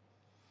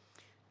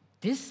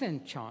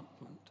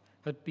 Disenchantment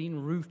had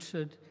been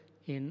rooted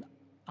in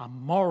a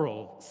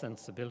moral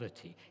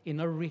sensibility, in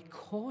a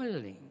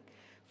recoiling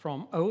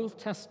from Old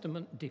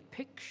Testament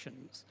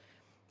depictions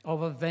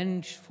of a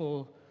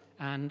vengeful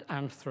and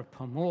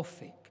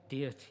anthropomorphic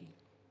deity.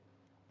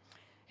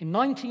 In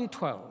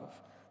 1912,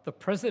 the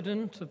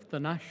president of the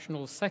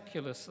National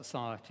Secular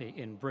Society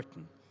in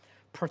Britain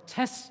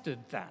protested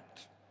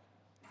that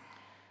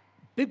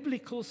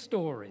biblical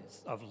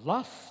stories of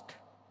lust,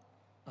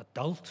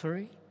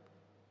 adultery,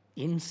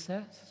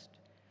 incest,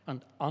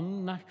 and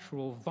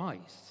unnatural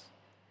vice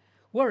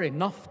were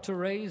enough to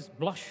raise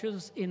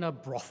blushes in a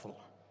brothel.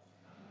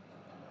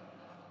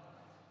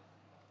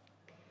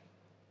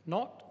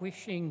 Not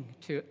wishing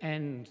to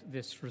end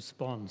this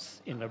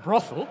response in a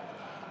brothel,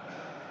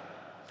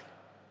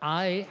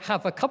 I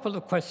have a couple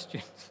of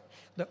questions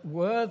that,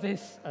 were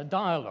this a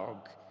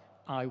dialogue,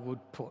 I would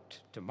put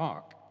to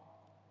Mark.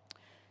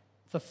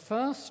 The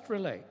first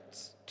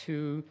relates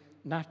to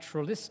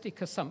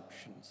naturalistic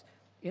assumptions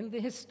in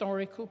the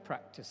historical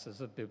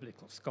practices of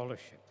biblical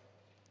scholarship.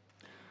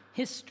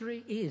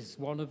 History is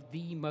one of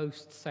the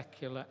most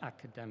secular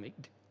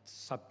academic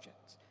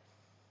subjects.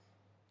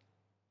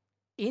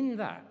 In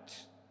that,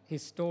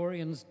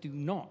 historians do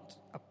not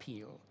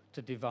appeal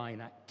to divine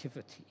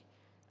activity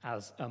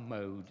as a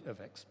mode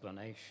of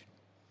explanation.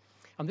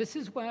 And this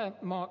is where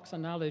Mark's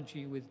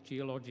analogy with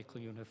geological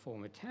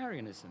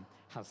uniformitarianism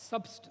has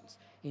substance.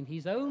 In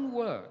his own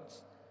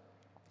words,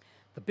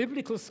 the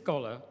biblical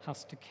scholar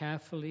has to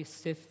carefully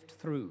sift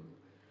through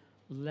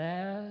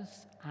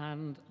layers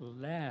and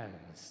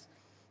layers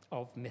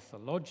of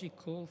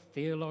mythological,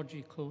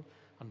 theological,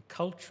 and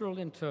cultural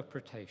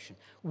interpretation,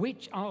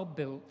 which are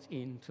built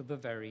into the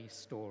very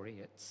story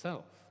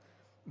itself,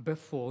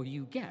 before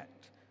you get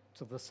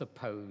to the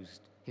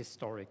supposed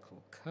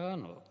historical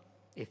kernel,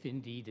 if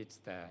indeed it's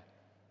there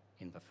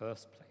in the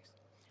first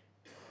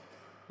place.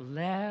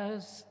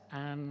 Layers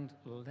and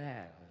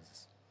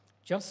layers,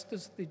 just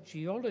as the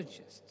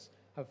geologists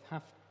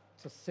have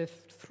to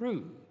sift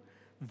through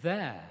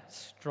their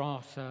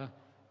strata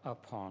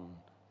upon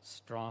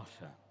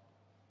strata.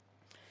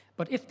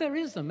 But if there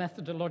is a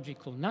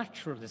methodological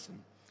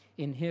naturalism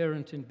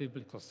inherent in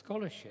biblical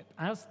scholarship,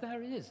 as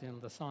there is in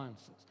the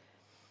sciences,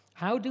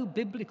 how do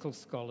biblical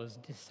scholars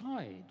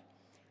decide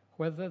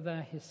whether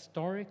their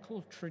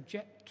historical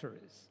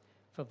trajectories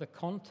for the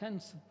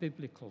contents of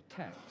biblical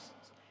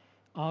texts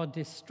are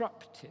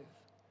destructive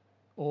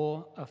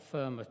or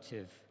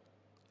affirmative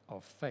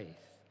of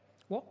faith?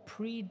 What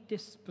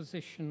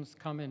predispositions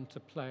come into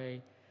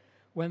play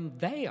when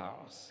they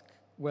ask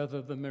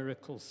whether the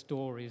miracle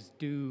stories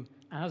do,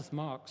 as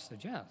Mark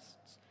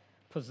suggests,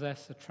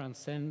 possess a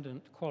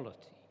transcendent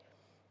quality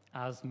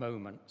as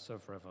moments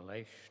of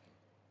revelation?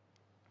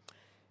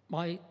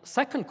 My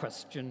second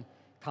question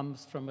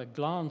comes from a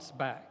glance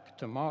back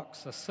to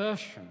Mark's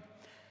assertion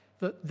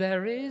that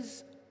there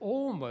is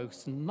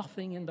almost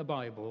nothing in the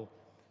Bible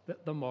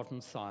that the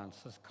modern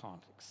sciences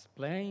can't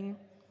explain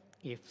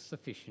if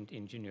sufficient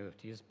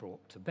ingenuity is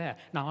brought to bear.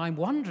 Now, I'm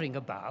wondering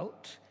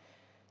about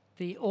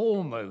the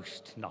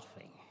almost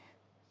nothing.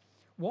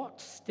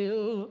 What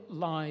still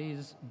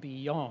lies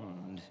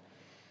beyond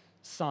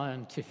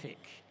scientific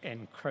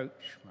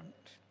encroachment?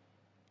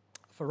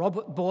 For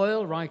Robert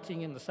Boyle,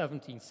 writing in the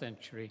 17th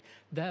century,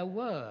 there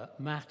were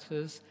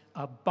matters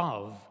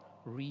above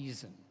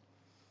reason.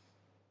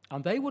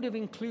 And they would have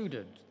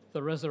included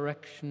the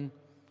resurrection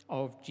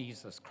of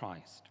Jesus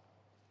Christ.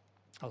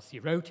 As he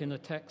wrote in a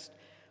text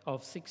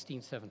of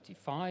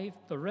 1675,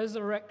 the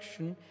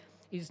resurrection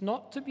is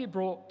not to be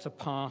brought to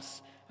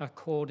pass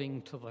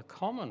according to the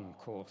common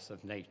course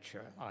of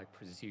nature, I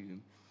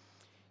presume,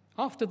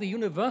 after the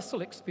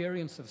universal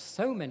experience of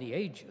so many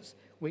ages,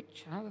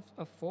 which have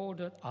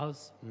afforded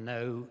us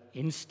no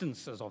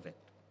instances of it.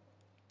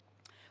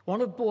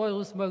 One of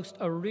Boyle's most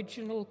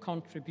original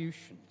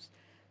contributions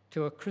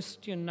to a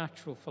Christian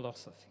natural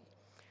philosophy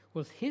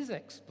was his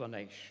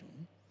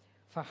explanation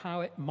for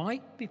how it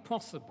might be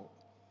possible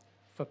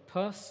for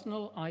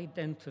personal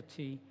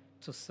identity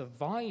to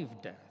survive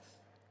death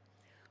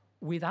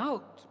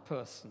without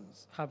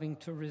persons having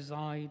to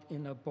reside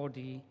in a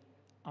body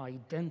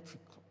identical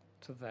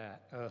to their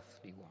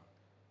earthly one.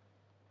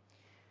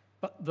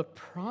 But the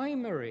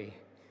primary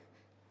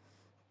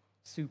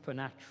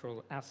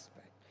supernatural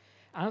aspect,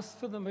 as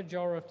for the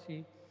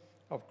majority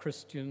of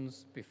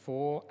Christians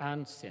before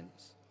and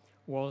since,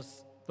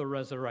 was the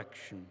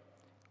resurrection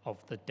of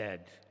the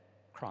dead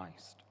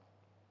Christ.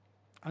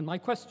 And my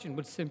question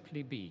would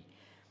simply be,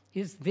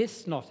 is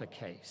this not a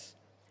case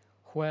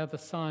where the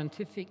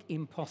scientific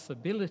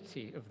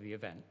impossibility of the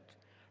event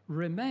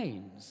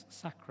remains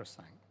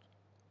sacrosanct?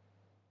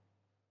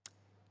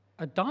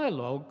 A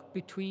dialogue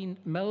between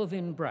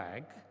Melvyn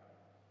Bragg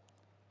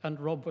and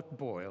Robert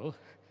Boyle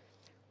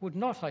would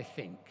not, I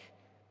think,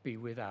 be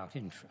without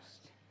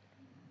interest.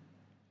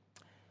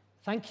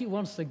 Thank you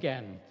once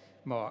again,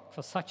 Mark,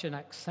 for such an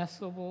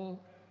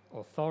accessible,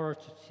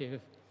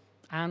 authoritative,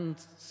 and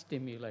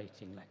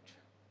stimulating lecture.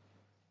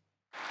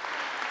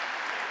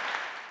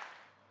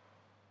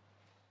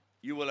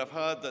 You will have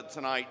heard that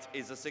tonight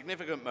is a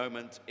significant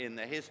moment in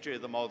the history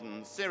of the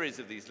modern series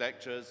of these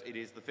lectures. It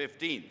is the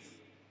 15th.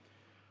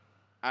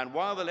 And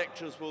while the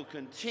lectures will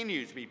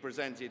continue to be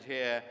presented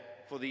here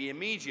for the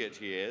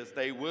immediate years,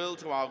 they will,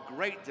 to our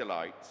great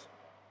delight,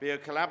 be a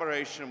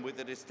collaboration with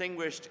the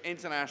distinguished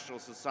International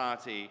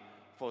Society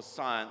for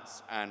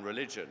Science and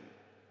Religion.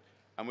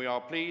 And we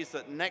are pleased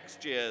that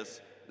next year's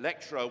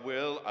lecturer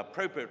will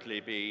appropriately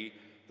be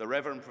the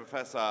Reverend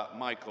Professor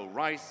Michael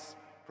Rice,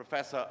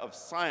 Professor of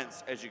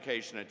Science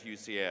Education at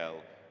UCL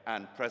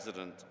and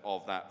President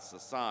of that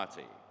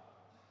society.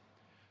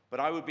 But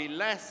I would be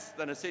less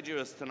than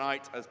assiduous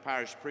tonight as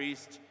parish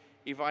priest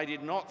if I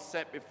did not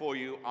set before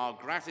you our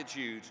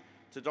gratitude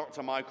to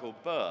Dr. Michael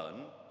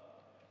Byrne,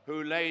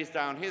 who lays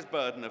down his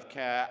burden of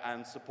care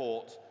and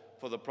support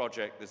for the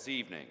project this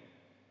evening.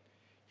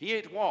 He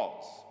it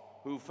was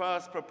who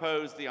first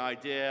proposed the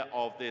idea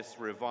of this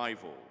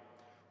revival,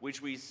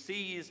 which we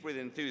seized with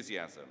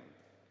enthusiasm,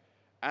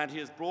 and he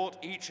has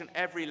brought each and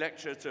every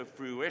lecture to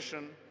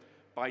fruition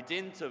by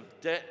dint of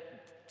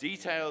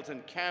detailed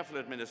and careful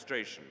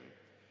administration,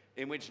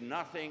 in which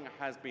nothing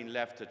has been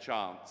left to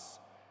chance,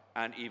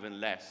 and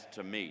even less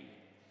to me.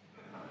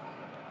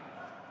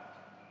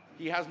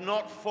 He has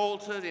not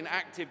faltered in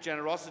active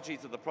generosity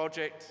to the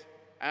project,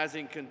 as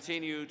in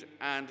continued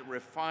and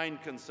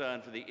refined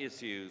concern for the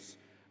issues,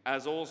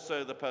 as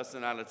also the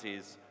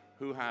personalities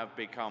who have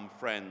become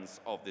friends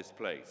of this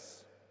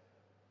place.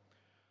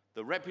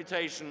 The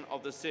reputation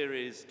of the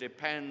series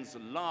depends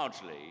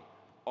largely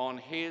on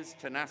his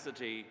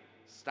tenacity,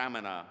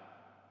 stamina,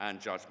 and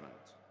judgment.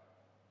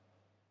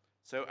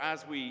 So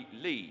as we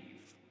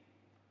leave,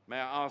 may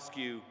I ask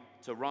you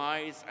to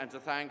rise and to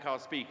thank our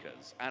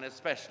speakers, and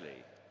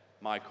especially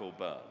Michael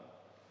Byrne.